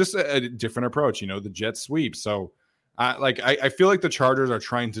it was just a different approach, the jet sweep. So I feel like the Chargers are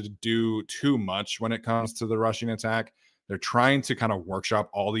trying to do too much when it comes to the rushing attack. They're trying to kind of workshop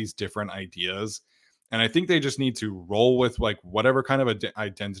all these different ideas. And I think they just need to roll with like whatever kind of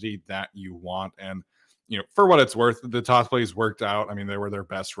identity that you want. And, for what it's worth, the toss plays worked out. I mean, they were their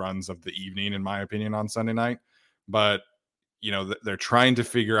best runs of the evening, in my opinion, on Sunday night. But, they're trying to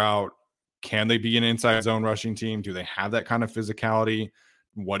figure out, can they be an inside zone rushing team? Do they have that kind of physicality?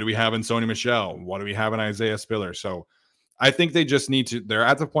 What do we have in Sony Michel? What do we have in Isaiah Spiller? So I think they just need to, they're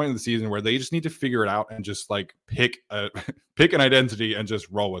at the point of the season where they just need to figure it out and just like pick an identity and just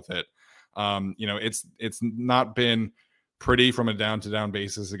roll with it. It's not been pretty from a down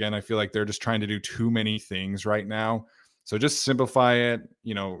basis. Again, I feel like they're just trying to do too many things right now. So just simplify it,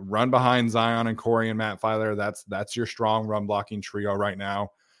 run behind Zion and Corey and Matt Filer. That's your strong run blocking trio right now.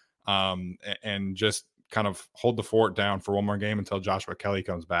 And just kind of hold the fort down for one more game until Joshua Kelly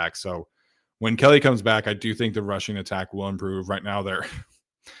comes back. So when Kelly comes back, I do think the rushing attack will improve. Right now they're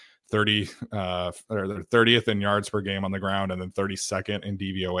 30th in yards per game on the ground and then 32nd in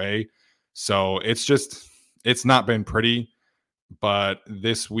DVOA. So it's not been pretty, but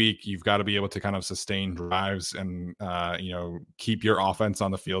this week you've got to be able to kind of sustain drives and, keep your offense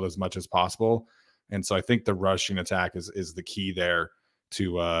on the field as much as possible. And so I think the rushing attack is the key there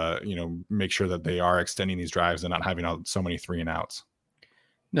to, make sure that they are extending these drives and not having so many 3 and outs.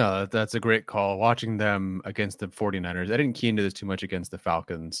 No, that's a great call. Watching them against the 49ers, I didn't key into this too much against the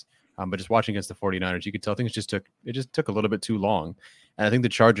Falcons, but just watching against the 49ers, you could tell things just took a little bit too long. And I think the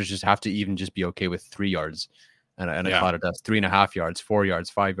Chargers just have to even just be okay with 3 yards and a cloud of dust, 3.5 yards, 4 yards,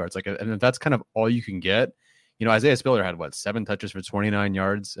 5 yards. And if that's kind of all you can get, Isaiah Spiller had 7 touches for 29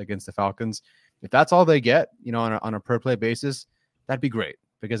 yards against the Falcons. If that's all they get, on a per play basis, that'd be great,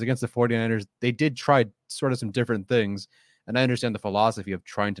 because against the 49ers, they did try sort of some different things. And I understand the philosophy of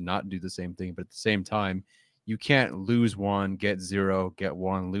trying to not do the same thing, but at the same time, you can't lose 1, get 0, get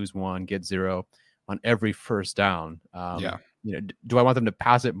 1, lose 1, get 0 on every first down. Do I want them to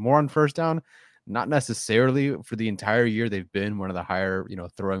pass it more on first down? Not necessarily. For the entire year, they've been one of the higher,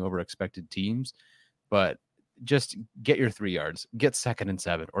 throwing over expected teams, but just get your 3 yards, get 2nd and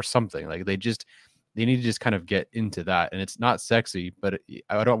 7 or something. Like they need to just kind of get into that. And it's not sexy, but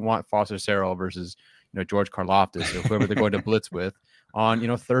I don't want Foster Sarell versus, George Karlaftis or whoever they're going to blitz with on,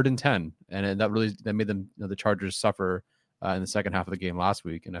 3rd and 10. And that made them, the Chargers suffer in the second half of the game last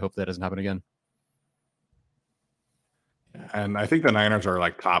week. And I hope that doesn't happen again. And I think the Niners are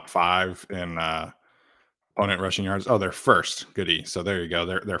like top 5 in opponent rushing yards. Oh, they're first. Goody. So there you go.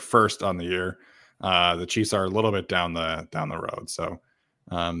 They're first on the year. The Chiefs are a little bit down the road. So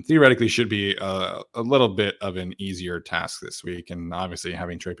theoretically should be a little bit of an easier task this week. And obviously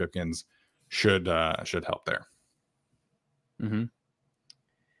having Trey Pipkins should help there. Mm-hmm.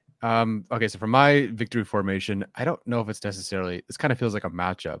 Okay, so for my victory formation, I don't know if it's necessarily, this kind of feels like a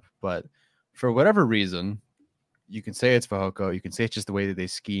matchup, but for whatever reason, you can say it's Fehoko, you can say it's just the way that they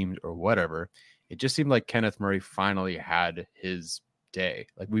schemed or whatever. It just seemed like Kenneth Murray finally had his day.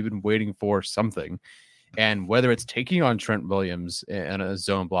 Like we've been waiting for something. And whether it's taking on Trent Williams in a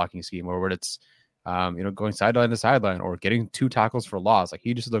zone blocking scheme, or whether it's going sideline to sideline, or getting 2 tackles for loss, like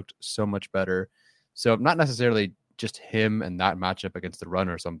he just looked so much better. So not necessarily just him and that matchup against the run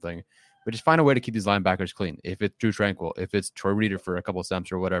or something, but just find a way to keep these linebackers clean. If it's Drew Tranquill, if it's Troy Reeder for a couple of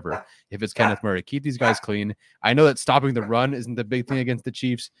snaps or whatever, if it's Kenneth Murray, keep these guys clean. I know that stopping the run isn't the big thing against the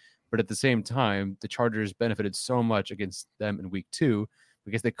Chiefs, but at the same time, the Chargers benefited so much against them in week 2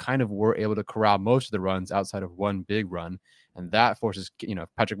 because they kind of were able to corral most of the runs outside of one big run. And that forces,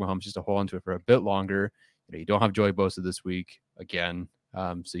 Patrick Mahomes just to hold on to it for a bit longer. You don't have Joey Bosa this week again.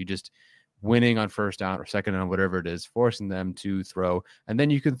 So you just winning on first down or second down, whatever it is, forcing them to throw. And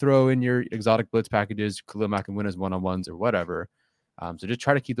then you can throw in your exotic blitz packages, Khalil Mack and win as one-on-ones or whatever. So just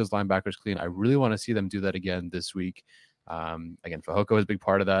try to keep those linebackers clean. I really want to see them do that again this week. Again, Fehoko is a big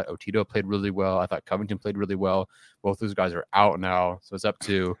part of that. Otito played really well. I thought Covington played really well. Both those guys are out now. So it's up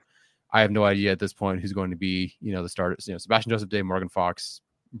to, I have no idea at this point who's going to be, the starters, Sebastian Joseph Day, Morgan Fox,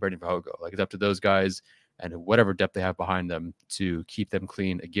 Brandon Fehoko. Like, it's up to those guys and whatever depth they have behind them to keep them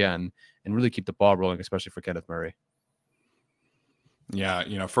clean again and really keep the ball rolling, especially for Kenneth Murray.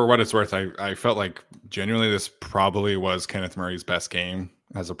 Yeah, for what it's worth, I felt like genuinely this probably was Kenneth Murray's best game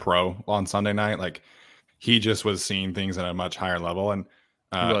as a pro on Sunday night. Like, he just was seeing things at a much higher level. And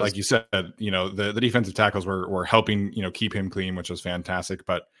like you said, the defensive tackles were helping, keep him clean, which was fantastic.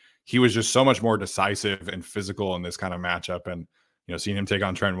 But he was just so much more decisive and physical in this kind of matchup. And, seeing him take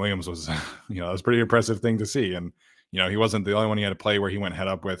on Trent Williams was, that was a pretty impressive thing to see. And, he wasn't the only one he had to play where he went head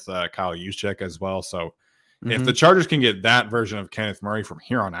up with Kyle Juszczyk as well. So if the Chargers can get that version of Kenneth Murray from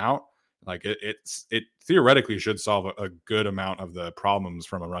here on out, like it theoretically should solve a good amount of the problems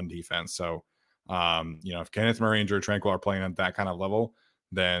from a run defense. So, if Kenneth Murray and Drew Tranquill are playing at that kind of level,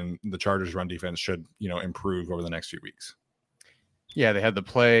 then the Chargers run defense should, improve over the next few weeks. Yeah, they had the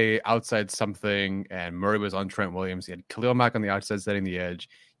play outside something, and Murray was on Trent Williams. You had Khalil Mack on the outside setting the edge.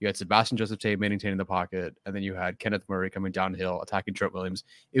 You had Sebastian Joseph Tate maintaining the pocket, and then you had Kenneth Murray coming downhill, attacking Trent Williams.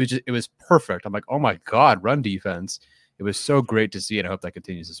 It was perfect. I'm like, oh my God, run defense. It was so great to see, and I hope that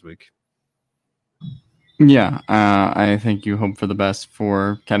continues this week. Yeah, I think you hope for the best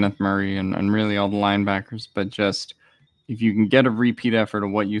for Kenneth Murray and really all the linebackers, but just if you can get a repeat effort of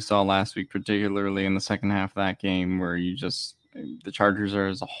what you saw last week, particularly in the second half of that game, where the Chargers are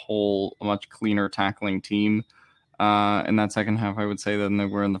as a whole a much cleaner tackling team in that second half, I would say, than they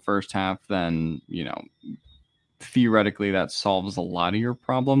were in the first half, then, theoretically that solves a lot of your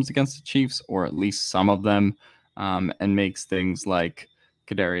problems against the Chiefs, or at least some of them, and makes things like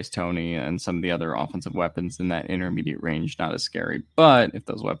Kadarius Toney and some of the other offensive weapons in that intermediate range not as scary. But if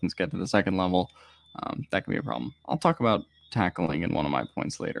those weapons get to the second level, that can be a problem. I'll talk about tackling in one of my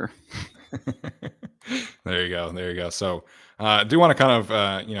points later. There you go. So I do want to kind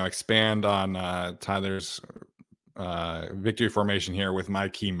of expand on Tyler's victory formation here with my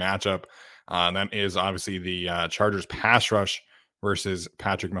key matchup. That is obviously the Chargers pass rush versus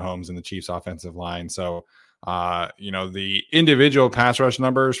Patrick Mahomes and the Chiefs offensive line. So the individual pass rush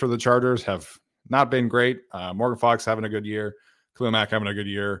numbers for the Chargers have not been great. Morgan Fox having a good year, Khalil Mack having a good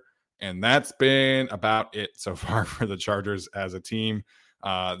year, and that's been about it so far for the Chargers as a team.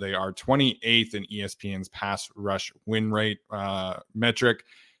 They are 28th in ESPN's pass rush win rate metric,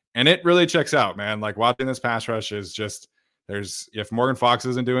 and it really checks out, man. Like, watching this pass rush is just, if Morgan Fox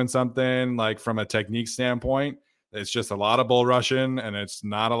isn't doing something like from a technique standpoint, it's just a lot of bull rushing and it's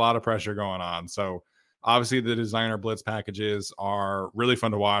not a lot of pressure going on. So obviously the designer blitz packages are really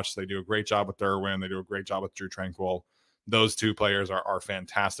fun to watch. They do a great job with Derwin. They do a great job with Drew Tranquill. Those two players are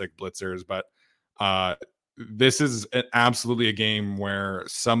fantastic blitzers, but this is absolutely a game where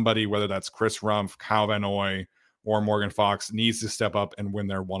somebody, whether that's Chris Rumph, Kyle Van Noy, or Morgan Fox, needs to step up and win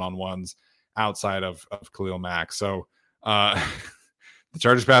their one-on-ones outside of Khalil Mack. So the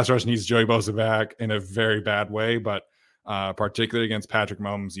Chargers pass rush needs Joey Bosa back in a very bad way, but particularly against Patrick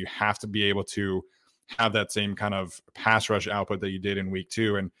Mahomes, you have to be able to have that same kind of pass rush output that you did in week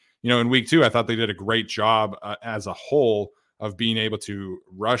 2. And, in week 2, I thought they did a great job as a whole of being able to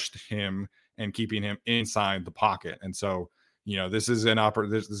rush him and keeping him inside the pocket. And so, this is an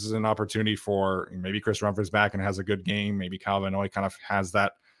opportunity for maybe Chris Rumph back and has a good game. Maybe Kyle Van Noy kind of has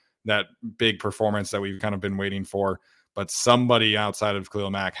that big performance that we've kind of been waiting for. But somebody outside of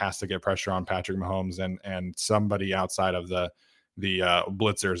Khalil Mack has to get pressure on Patrick Mahomes and somebody outside of the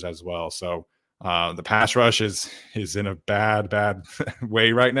blitzers as well. So the pass rush is in a bad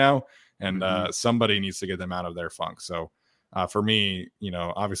way right now, and somebody needs to get them out of their funk. So for me,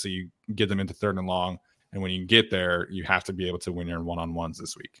 obviously you get them into 3rd and long, And when you get there, you have to be able to win your one-on-ones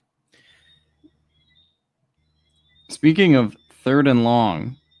this week. Speaking of third and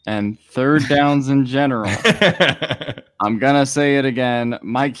long and third downs in general, I'm going to say it again.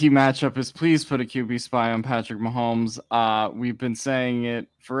 My key matchup is please put a QB spy on Patrick Mahomes. We've been saying it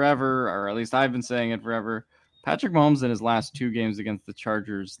forever, or at least I've been saying it forever. Patrick Mahomes in his last 2 games against the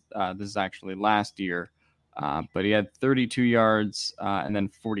Chargers, this is actually last year, but he had 32 yards and then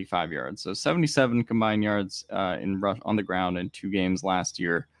 45 yards. So 77 combined yards in rush on the ground in 2 games last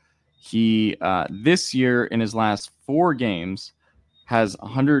year. He, this year in his last 4 games, has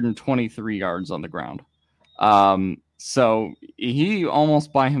 123 yards on the ground. So he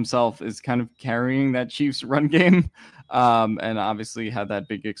almost by himself is kind of carrying that Chiefs run game. And obviously had that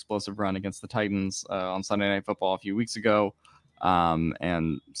big explosive run against the Titans on Sunday Night Football a few weeks ago.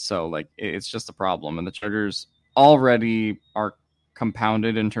 And so like it's just a problem. And the Chargers already are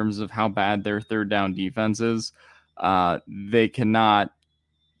compounded in terms of how bad their third down defense is. They cannot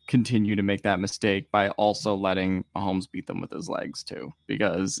continue to make that mistake by also letting Mahomes beat them with his legs too.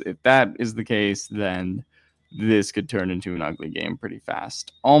 Because if that is the case, then this could turn into an ugly game pretty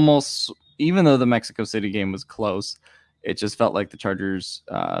fast. Almost, even though the Mexico City game was close, it just felt like the Chargers,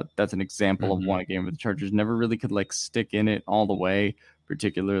 that's an example of one game where the Chargers never really could like stick in it all the way,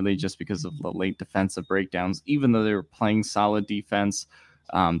 particularly just because of the late defensive breakdowns. Even though they were playing solid defense,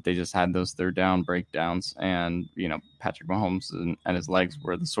 they just had those third down breakdowns. And, you know, Patrick Mahomes and his legs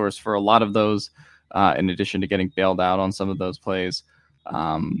were the source for a lot of those, in addition to getting bailed out on some of those plays.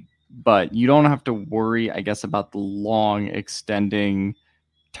 But you don't have to worry, I guess, about the long extending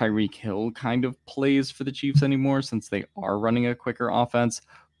Tyreek Hill kind of plays for the Chiefs anymore, since they are running a quicker offense.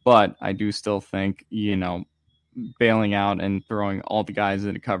 But I do still think, you know, bailing out and throwing all the guys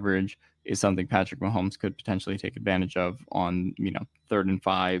into coverage is something Patrick Mahomes could potentially take advantage of on, you know, 3rd and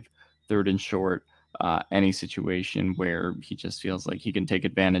 5, 3rd and short, any situation where he just feels like he can take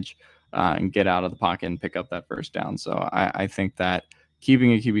advantage and get out of the pocket and pick up that first down. So I think that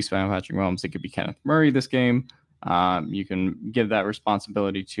keeping a QB spy on Patrick Mahomes, it could be Kenneth Murray this game. You can give that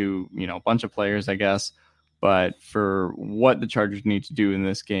responsibility to, you know, a bunch of players, I guess. But for what the Chargers need to do in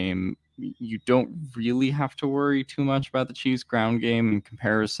this game, you don't really have to worry too much about the Chiefs' ground game in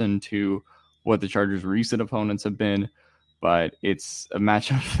comparison to what the Chargers' recent opponents have been. But it's a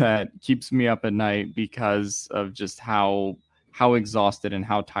matchup that keeps me up at night because of just how exhausted and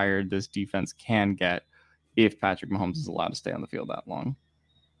how tired this defense can get if Patrick Mahomes is allowed to stay on the field that long.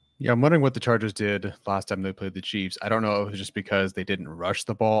 Yeah, I'm wondering what the Chargers did last time they played the Chiefs. I don't know if it was just because they didn't rush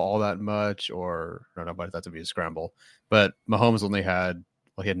the ball all that much, or I don't know about that to be a scramble. But Mahomes only had,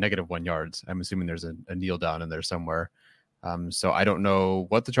 well, he had -1 yards. I'm assuming there's a kneel down in there somewhere. So I don't know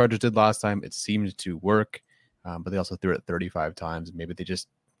what the Chargers did last time. It seemed to work, but they also threw it 35 times. Maybe they just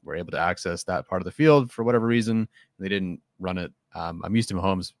were able to access that part of the field for whatever reason. They didn't run it. I'm used to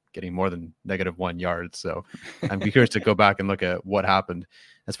Mahomes getting more than -1 yard. So I'm curious to go back and look at what happened.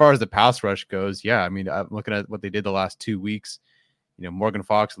 As far as the pass rush goes, yeah, I mean, I'm looking at what they did the last 2 weeks. You know, Morgan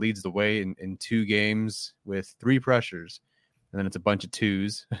Fox leads the way in 2 games with 3 pressures, and then it's a bunch of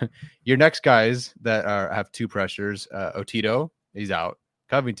 2s. Your next guys that have 2 pressures, Otito, he's out.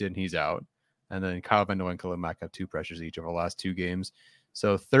 Covington, he's out. And then Kyle Van Noy and Khalil Mack have 2 pressures each over the last 2 games.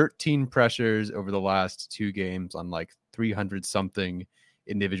 So 13 pressures over the last 2 games on like 300 something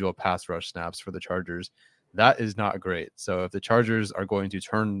individual pass rush snaps for the Chargers. That is not great. So if the Chargers are going to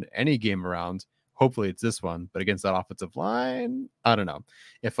turn any game around, hopefully it's this one, but against that offensive line, I don't know.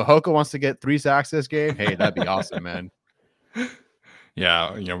 If Fehoko wants to get 3 sacks this game, hey, that'd be awesome, man.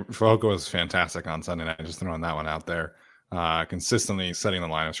 Yeah, you know, Fehoko was fantastic on Sunday night. Just throwing that one out there. Consistently setting the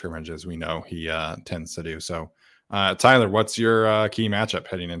line of scrimmage, as we know he tends to do. So, Tyler, what's your key matchup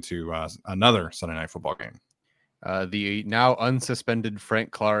heading into another Sunday Night Football game? The now unsuspended Frank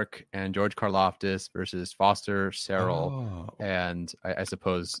Clark and George Karlaftis versus Foster Sarell and I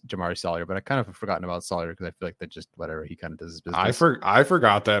suppose Jamari Salyer, but I kind of have forgotten about Salyer because I feel like that just whatever, he kind of does his business. I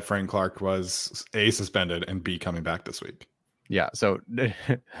forgot that Frank Clark was A, suspended, and B, coming back this week. Yeah, so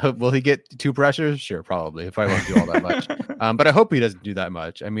will he get 2 pressures? Sure, probably, if I won't do all that much. But I hope he doesn't do that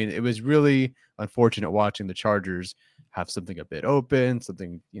much. I mean, it was really unfortunate watching the Chargers have something a bit open,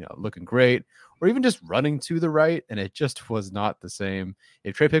 something, you know, looking great, or even just running to the right, and it just was not the same.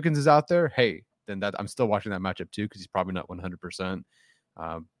 If Trey Pipkins is out there, hey, then that I'm still watching that matchup too, because he's probably not 100%.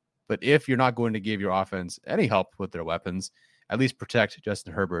 But if you're not going to give your offense any help with their weapons, at least protect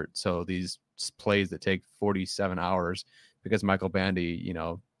Justin Herbert. So these plays that take 47 hours, because Michael Bandy, you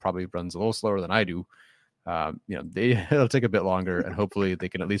know, probably runs a little slower than I do, you know, it'll take a bit longer, and hopefully they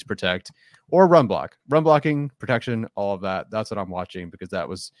can at least protect or run blocking, protection, all of that. That's what I'm watching, because that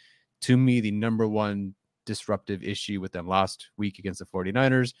was, to me, the number one disruptive issue with them last week against the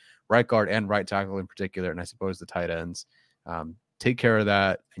 49ers, right guard and right tackle in particular, and I suppose the tight ends. Take care of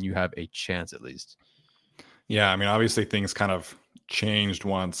that, and you have a chance at least. Yeah, I mean, obviously things kind of changed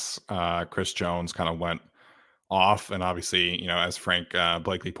once Chris Jones kind of went off, and obviously, as Frank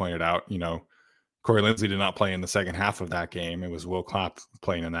Blakely pointed out, Corey Linsley did not play in the second half of that game. It was Will Clapp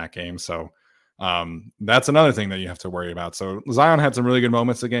playing in that game, so that's another thing that you have to worry about. So Zion had some really good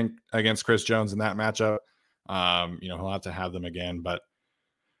moments against Chris Jones in that matchup. He'll have to have them again, but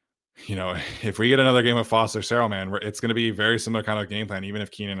if we get another game of Foster Sarell, man, it's going to be a very similar kind of game plan, even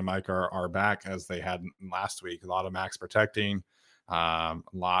if Keenan and Mike are back as they had last week. A lot of max protecting, a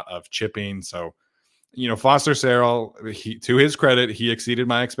lot of chipping. So, Foster Sarell, to his credit, he exceeded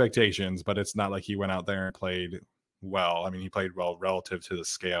my expectations, but it's not like he went out there and played well. I mean, he played well relative to the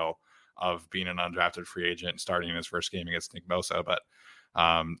scale of being an undrafted free agent starting his first game against Nick Bosa. But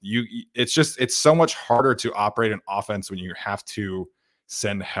it's so much harder to operate an offense when you have to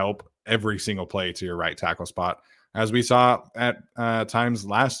send help every single play to your right tackle spot, as we saw at times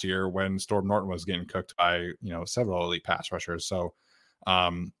last year when Storm Norton was getting cooked by several elite pass rushers. So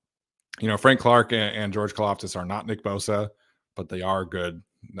Frank Clark and George Karlaftis are not Nick Bosa, but they are good.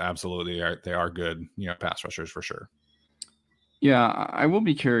 Absolutely, they are good pass rushers for sure. Yeah, I will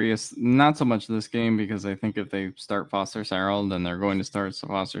be curious, not so much this game, because I think if they start Foster Sarell, then they're going to start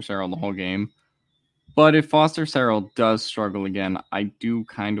Foster Sarell the whole game. But if Foster Sarell does struggle again, I do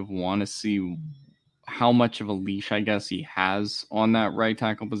kind of want to see how much of a leash, I guess, he has on that right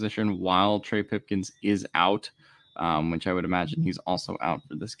tackle position while Trey Pipkins is out, which I would imagine he's also out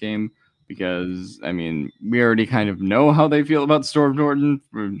for this game. Because, I mean, we already kind of know how they feel about Storm Norton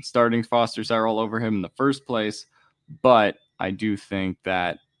for starting Foster Sarell over him in the first place. But I do think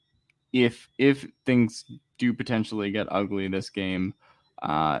that if things do potentially get ugly this game,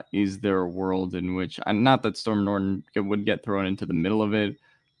 is there a world in which, not that Storm Norton would get thrown into the middle of it,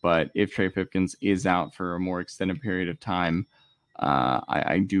 but if Trey Pipkins is out for a more extended period of time,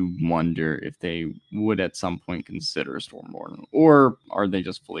 I do wonder if they would at some point consider Storm Norton, or are they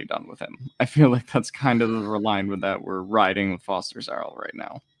just fully done with him? I feel like that's kind of the line with that we're riding with Foster Sarell right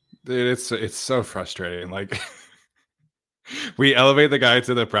now. Dude, it's so frustrating. Like, we elevate the guy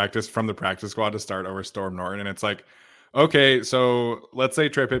to the practice squad to start over Storm Norton, and it's like, okay, so let's say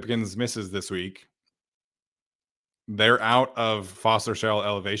Trey Pipkins misses this week. They're out of Foster Sarell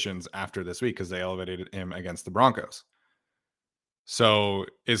elevations after this week because they elevated him against the Broncos. So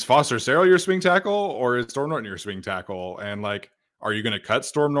is Foster Sarell your swing tackle, or is Storm Norton your swing tackle? And like, are you going to cut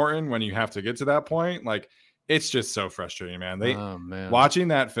Storm Norton when you have to get to that point? Like, it's just so frustrating, man. Watching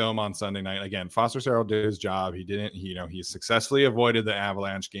that film on Sunday night, again, Foster Sarell did his job. He successfully avoided the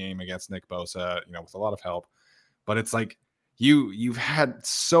Avalanche game against Nick Bosa, with a lot of help. But it's like you've had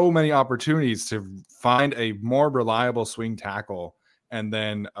so many opportunities to find a more reliable swing tackle. And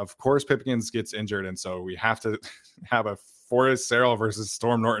then, of course, Pipkins gets injured. And so we have to have a Forrest Sarell versus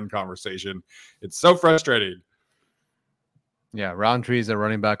Storm Norton conversation. It's so frustrating. Yeah, Roundtree's a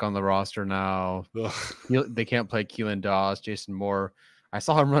running back on the roster now. They can't play Keelan Doss, Jason Moore. I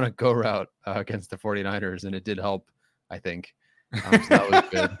saw him run a go route against the 49ers, and it did help, I think. So that was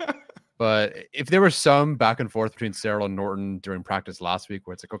good. But if there was some back and forth between Sarell and Norton during practice last week,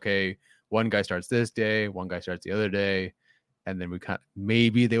 where it's like, okay, one guy starts this day, one guy starts the other day, and then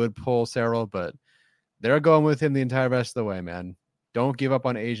maybe they would pull Sarell, but they're going with him the entire rest of the way, man. Don't give up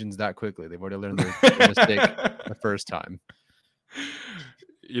on Asians that quickly. They've already learned their mistake the first time.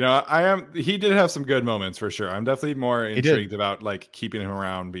 He did have some good moments for sure. I'm definitely more intrigued about like keeping him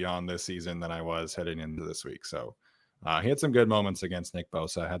around beyond this season than I was heading into this week. So he had some good moments against Nick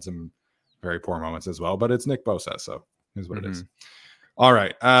Bosa, had some very poor moments as well, but it's Nick Bosa, so here's what it is. All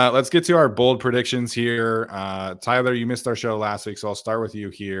right, let's get to our bold predictions here. Tyler, you missed our show last week, so I'll start with you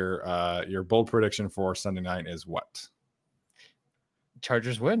here. Your bold prediction for Sunday night is what?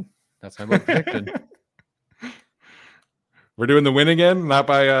 Chargers win. That's my bold prediction. We're doing the win again, not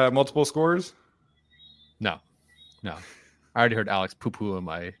by multiple scores? No. I already heard Alex poo-poo in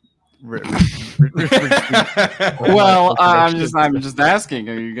my well, I'm just asking,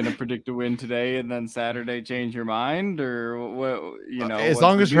 are you going to predict a win today and then Saturday change your mind, or what? As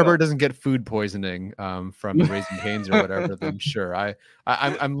long as Herbert doesn't get food poisoning from the Raising Cane's or whatever, then sure.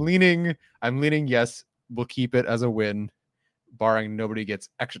 I'm leaning yes, we'll keep it as a win, barring nobody gets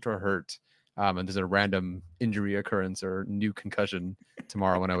extra hurt. And there's a random injury occurrence or new concussion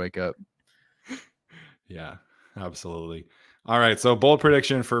tomorrow when I wake up. Yeah, absolutely. All right. So bold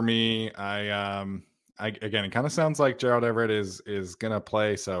prediction for me. Again, it kind of sounds like Gerald Everett is going to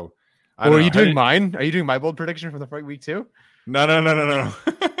play. So are you doing mine? Are you doing my bold prediction for the week too? No.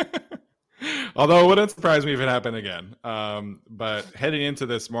 Although it wouldn't surprise me if it happened again. But heading into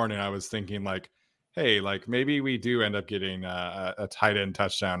this morning, I was thinking like, hey, like maybe we do end up getting a tight end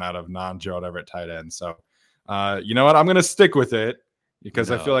touchdown out of non-Gerald Everett tight end. So, you know what? I'm going to stick with it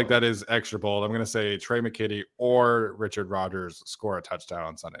because I feel like that is extra bold. I'm going to say Trey McKitty or Richard Rodgers score a touchdown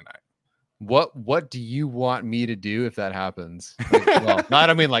on Sunday night. What do you want me to do if that happens? Like, well, not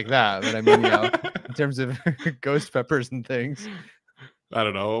I mean like that, but I mean, in terms of ghost peppers and things. I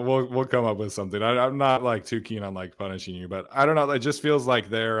don't know. We'll come up with something. I'm not like too keen on like punishing you, but I don't know. It just feels like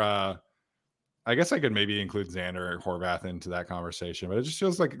they're. I guess I could maybe include Xander or Horvath into that conversation, but it just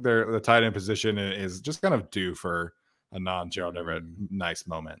feels like the tight end position is just kind of due for a non-Gerald Everett nice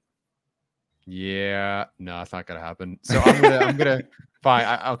moment. Yeah, no, it's not gonna happen. So I'm gonna fine.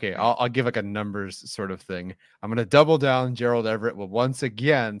 I'll give like a numbers sort of thing. I'm gonna double down. Gerald Everett will once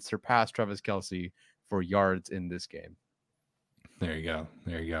again surpass Travis Kelce for yards in this game. There you go.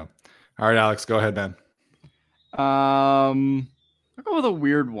 All right, Alex, go ahead, man. I'll go with a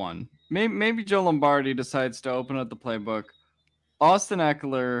weird one. Maybe Joe Lombardi decides to open up the playbook. Austin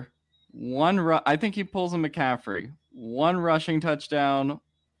Eckler, I think he pulls a McCaffrey. 1 rushing touchdown,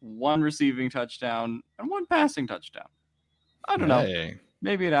 1 receiving touchdown, and 1 passing touchdown. I don't know.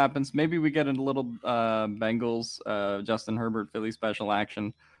 Maybe it happens. Maybe we get a little Bengals, Justin Herbert, Philly special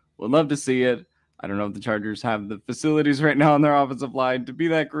action. Would love to see it. I don't know if the Chargers have the facilities right now on their offensive line to be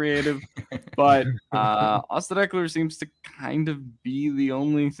that creative, but Austin Eckler seems to kind of be the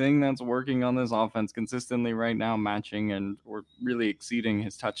only thing that's working on this offense consistently right now, matching and or really exceeding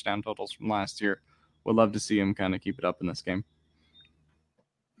his touchdown totals from last year. Would love to see him kind of keep it up in this game.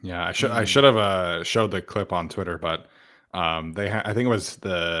 Yeah, I should have showed the clip on Twitter, but I think it was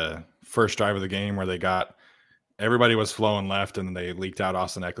the first drive of the game where everybody was flowing left and then they leaked out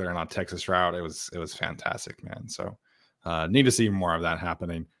Austin Eckler and on Texas route. It was fantastic, man. So need to see more of that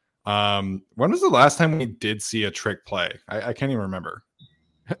happening. When was the last time we did see a trick play? I can't even remember.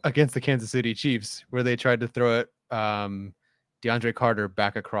 Against the Kansas City Chiefs, where they tried to throw it DeAndre Carter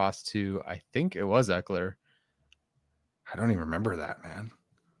back across to, I think it was Eckler. I don't even remember that, man.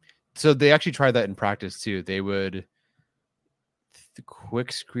 So they actually tried that in practice too. They would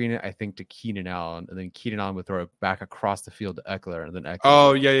quick screen it, I think, to Keenan Allen, and then Keenan Allen would throw it back across the field to Eckler, and then Eckler.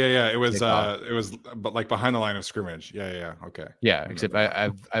 Oh yeah. It was but like behind the line of scrimmage. Yeah. Okay. Yeah, except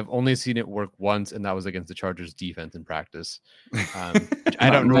I've only seen it work once, and that was against the Chargers defense in practice. I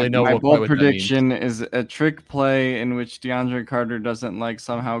don't really know. My bold prediction is a trick play in which DeAndre Carter doesn't like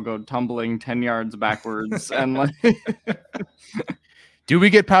somehow go tumbling 10 yards backwards and like. Do we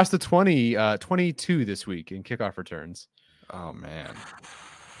get past the 22 this week in kickoff returns? Oh man.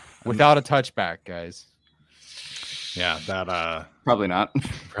 Without a touchback, guys. Yeah, that probably not.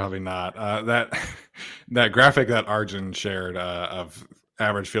 Probably not. That graphic that Arjun shared of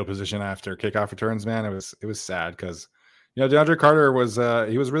average field position after kickoff returns, man, it was sad because DeAndre Carter was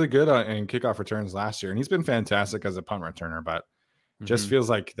really good in kickoff returns last year, and he's been fantastic as a punt returner, but just feels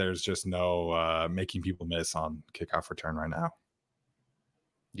like there's just no making people miss on kickoff return right now.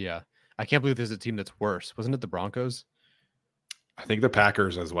 Yeah, I can't believe there's a team that's worse. Wasn't it the Broncos? I think the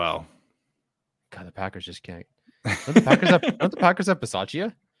Packers as well. God, the Packers just can't. Don't the Packers have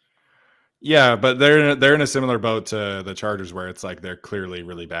Bisaccia? Yeah, but they're in a similar boat to the Chargers, where it's like they're clearly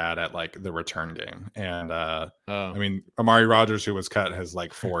really bad at like the return game. And I mean, Amari Rodgers, who was cut, has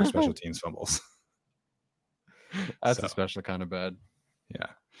like 4 special teams fumbles. That's especially kind of bad. Yeah.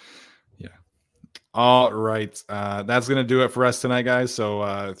 All right, that's gonna do it for us tonight, guys.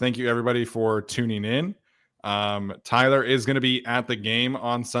 So thank you everybody for tuning in. Tyler is going to be at the game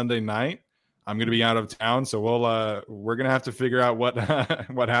on Sunday night. I'm going to be out of town, so we're going to have to figure out what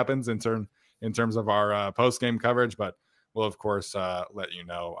what happens in terms of our post game coverage, but we'll of course let you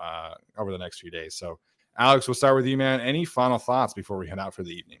know over the next few days. So, Alex, we'll start with you, man. Any final thoughts before we head out for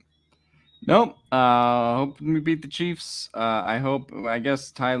the evening? Nope. Hope we beat the Chiefs. I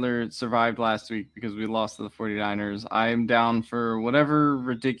guess Tyler survived last week because we lost to the 49ers. I am down for whatever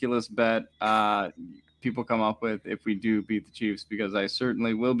ridiculous bet people come up with if we do beat the Chiefs, because I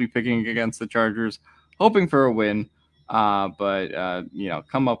certainly will be picking against the Chargers, hoping for a win. But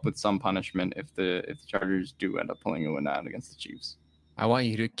come up with some punishment if the Chargers do end up pulling a win out against the Chiefs. I want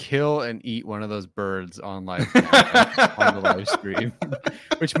you to kill and eat one of those birds on on the live stream,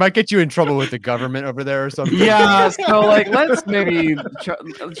 which might get you in trouble with the government over there or something. Yeah, so let's maybe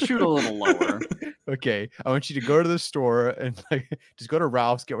shoot a little lower. Okay, I want you to go to the store and just go to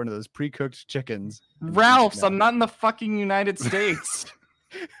Ralph's, get one of those pre-cooked chickens. Ralph's, I'm not in the fucking United States.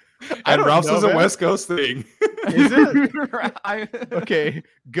 And Ralph's is a West Coast thing. Is it? Okay,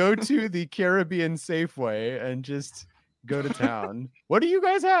 go to the Caribbean Safeway and just go to town. What do you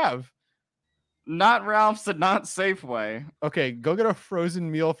guys have? Not Ralph's and not Safeway. Okay, go get a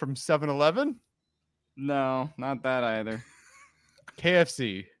frozen meal from 7-Eleven. No, not that either.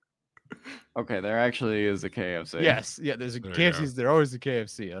 KFC. Okay, there actually is a KFC. Yes, yeah. There's a There you KFC's. There always a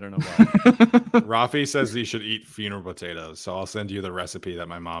KFC. I don't know why. Rafi says you should eat funeral potatoes, so I'll send you the recipe that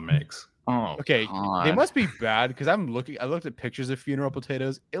my mom makes. Oh, Okay, God. they must be bad because I looked at pictures of funeral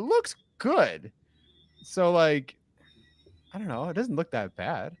potatoes. It looks good. So like, I don't know. It doesn't look that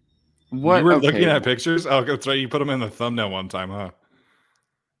bad. What? You were okay. looking at pictures? Oh, that's right. You put them in the thumbnail one time, huh?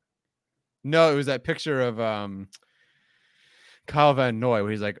 No, it was that picture of Kyle Van Noy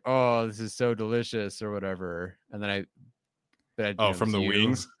where he's like, "Oh, this is so delicious" or whatever. And then Oh, from the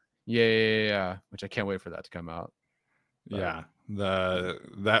wings? Yeah. Which I can't wait for that to come out. But- Yeah.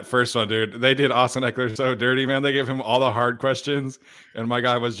 That first one, dude. They did Austin Eckler so dirty, man. They gave him all the hard questions, and my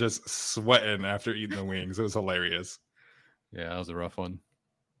guy was just sweating after eating the wings. It was hilarious. Yeah, that was a rough one.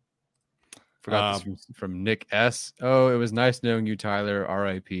 Forgot this from Nick S. Oh, it was nice knowing you, Tyler.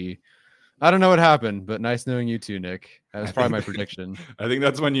 R.I.P. I don't know what happened, but nice knowing you too, Nick. That was probably my prediction. I think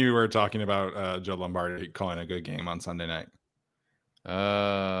that's when you were talking about Joe Lombardi calling a good game on Sunday night.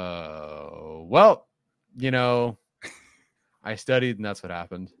 Well, I studied and that's what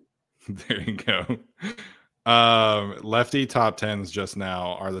happened. There you go. Lefty top tens just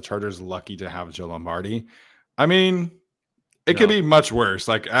now. Are the Chargers lucky to have Joe Lombardi? I mean, it could be much worse.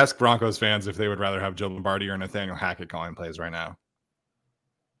 Like, ask Broncos fans if they would rather have Joe Lombardi or Nathaniel Hackett calling plays right now.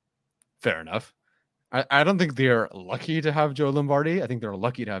 Fair enough. I don't think they're lucky to have Joe Lombardi. I think they're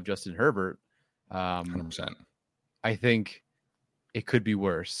lucky to have Justin Herbert. 100%. I think it could be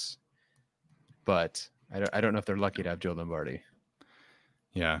worse, but I don't know if they're lucky to have Joe Lombardi.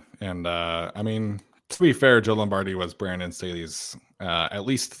 Yeah, and I mean, to be fair, Joe Lombardi was Brandon Staley's at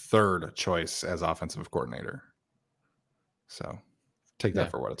least third choice as offensive coordinator. So take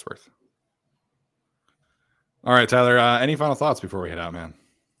that for what it's worth. All right, Tyler, any final thoughts before we head out, man?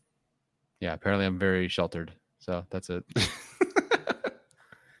 Yeah, apparently I'm very sheltered. So that's it.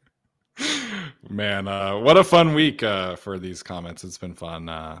 Man, what a fun week for these comments. It's been fun,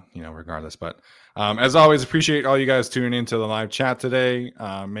 regardless. But as always, appreciate all you guys tuning into the live chat today.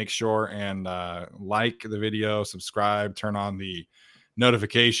 Make sure and like the video, subscribe, turn on the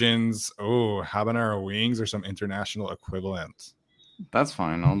notifications. Oh, habanero wings or some international equivalent. That's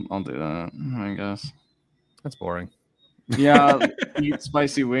fine. I'll do that, I guess. That's boring. Yeah, eat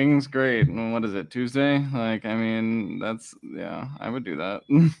spicy wings. Great. What is it? Tuesday? Like, I mean, I would do that.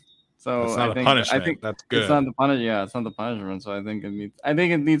 So it's not a punishment. I think that's good. It's not the punishment. Yeah, it's not the punishment. So I think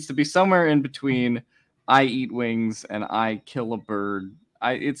it needs to be somewhere in between. I eat wings and I kill a bird.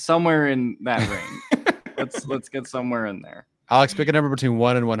 It's somewhere in that range. let's get somewhere in there. Alex, pick a number between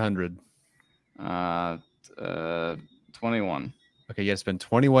 1 and 100. 21. Okay, you have to spend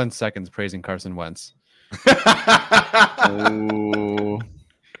 21 seconds praising Carson Wentz. Oh.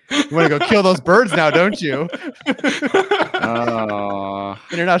 You want to go kill those birds now, don't you?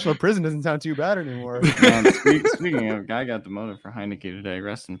 International prison doesn't sound too bad anymore. Man, speaking of, guy got demoted for Heineke today.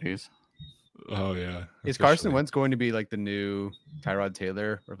 Rest in peace. Oh yeah. Is Carson Wentz going to be like the new Tyrod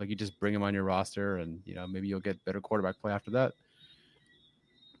Taylor, or like you just bring him on your roster and maybe you'll get better quarterback play after that?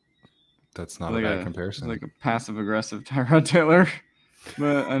 That's not a bad comparison. Like a passive aggressive Tyrod Taylor,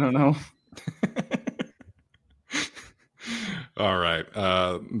 but I don't know. All right.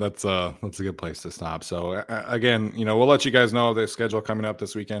 That's a good place to stop. So again, we'll let you guys know the schedule coming up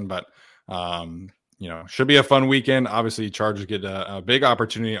this weekend, but should be a fun weekend. Obviously, Chargers get a big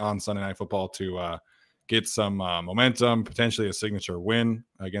opportunity on Sunday Night Football to get some momentum, potentially a signature win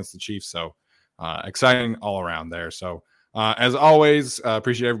against the Chiefs. So exciting all around there. So as always,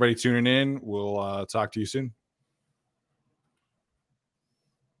 appreciate everybody tuning in. We'll talk to you soon.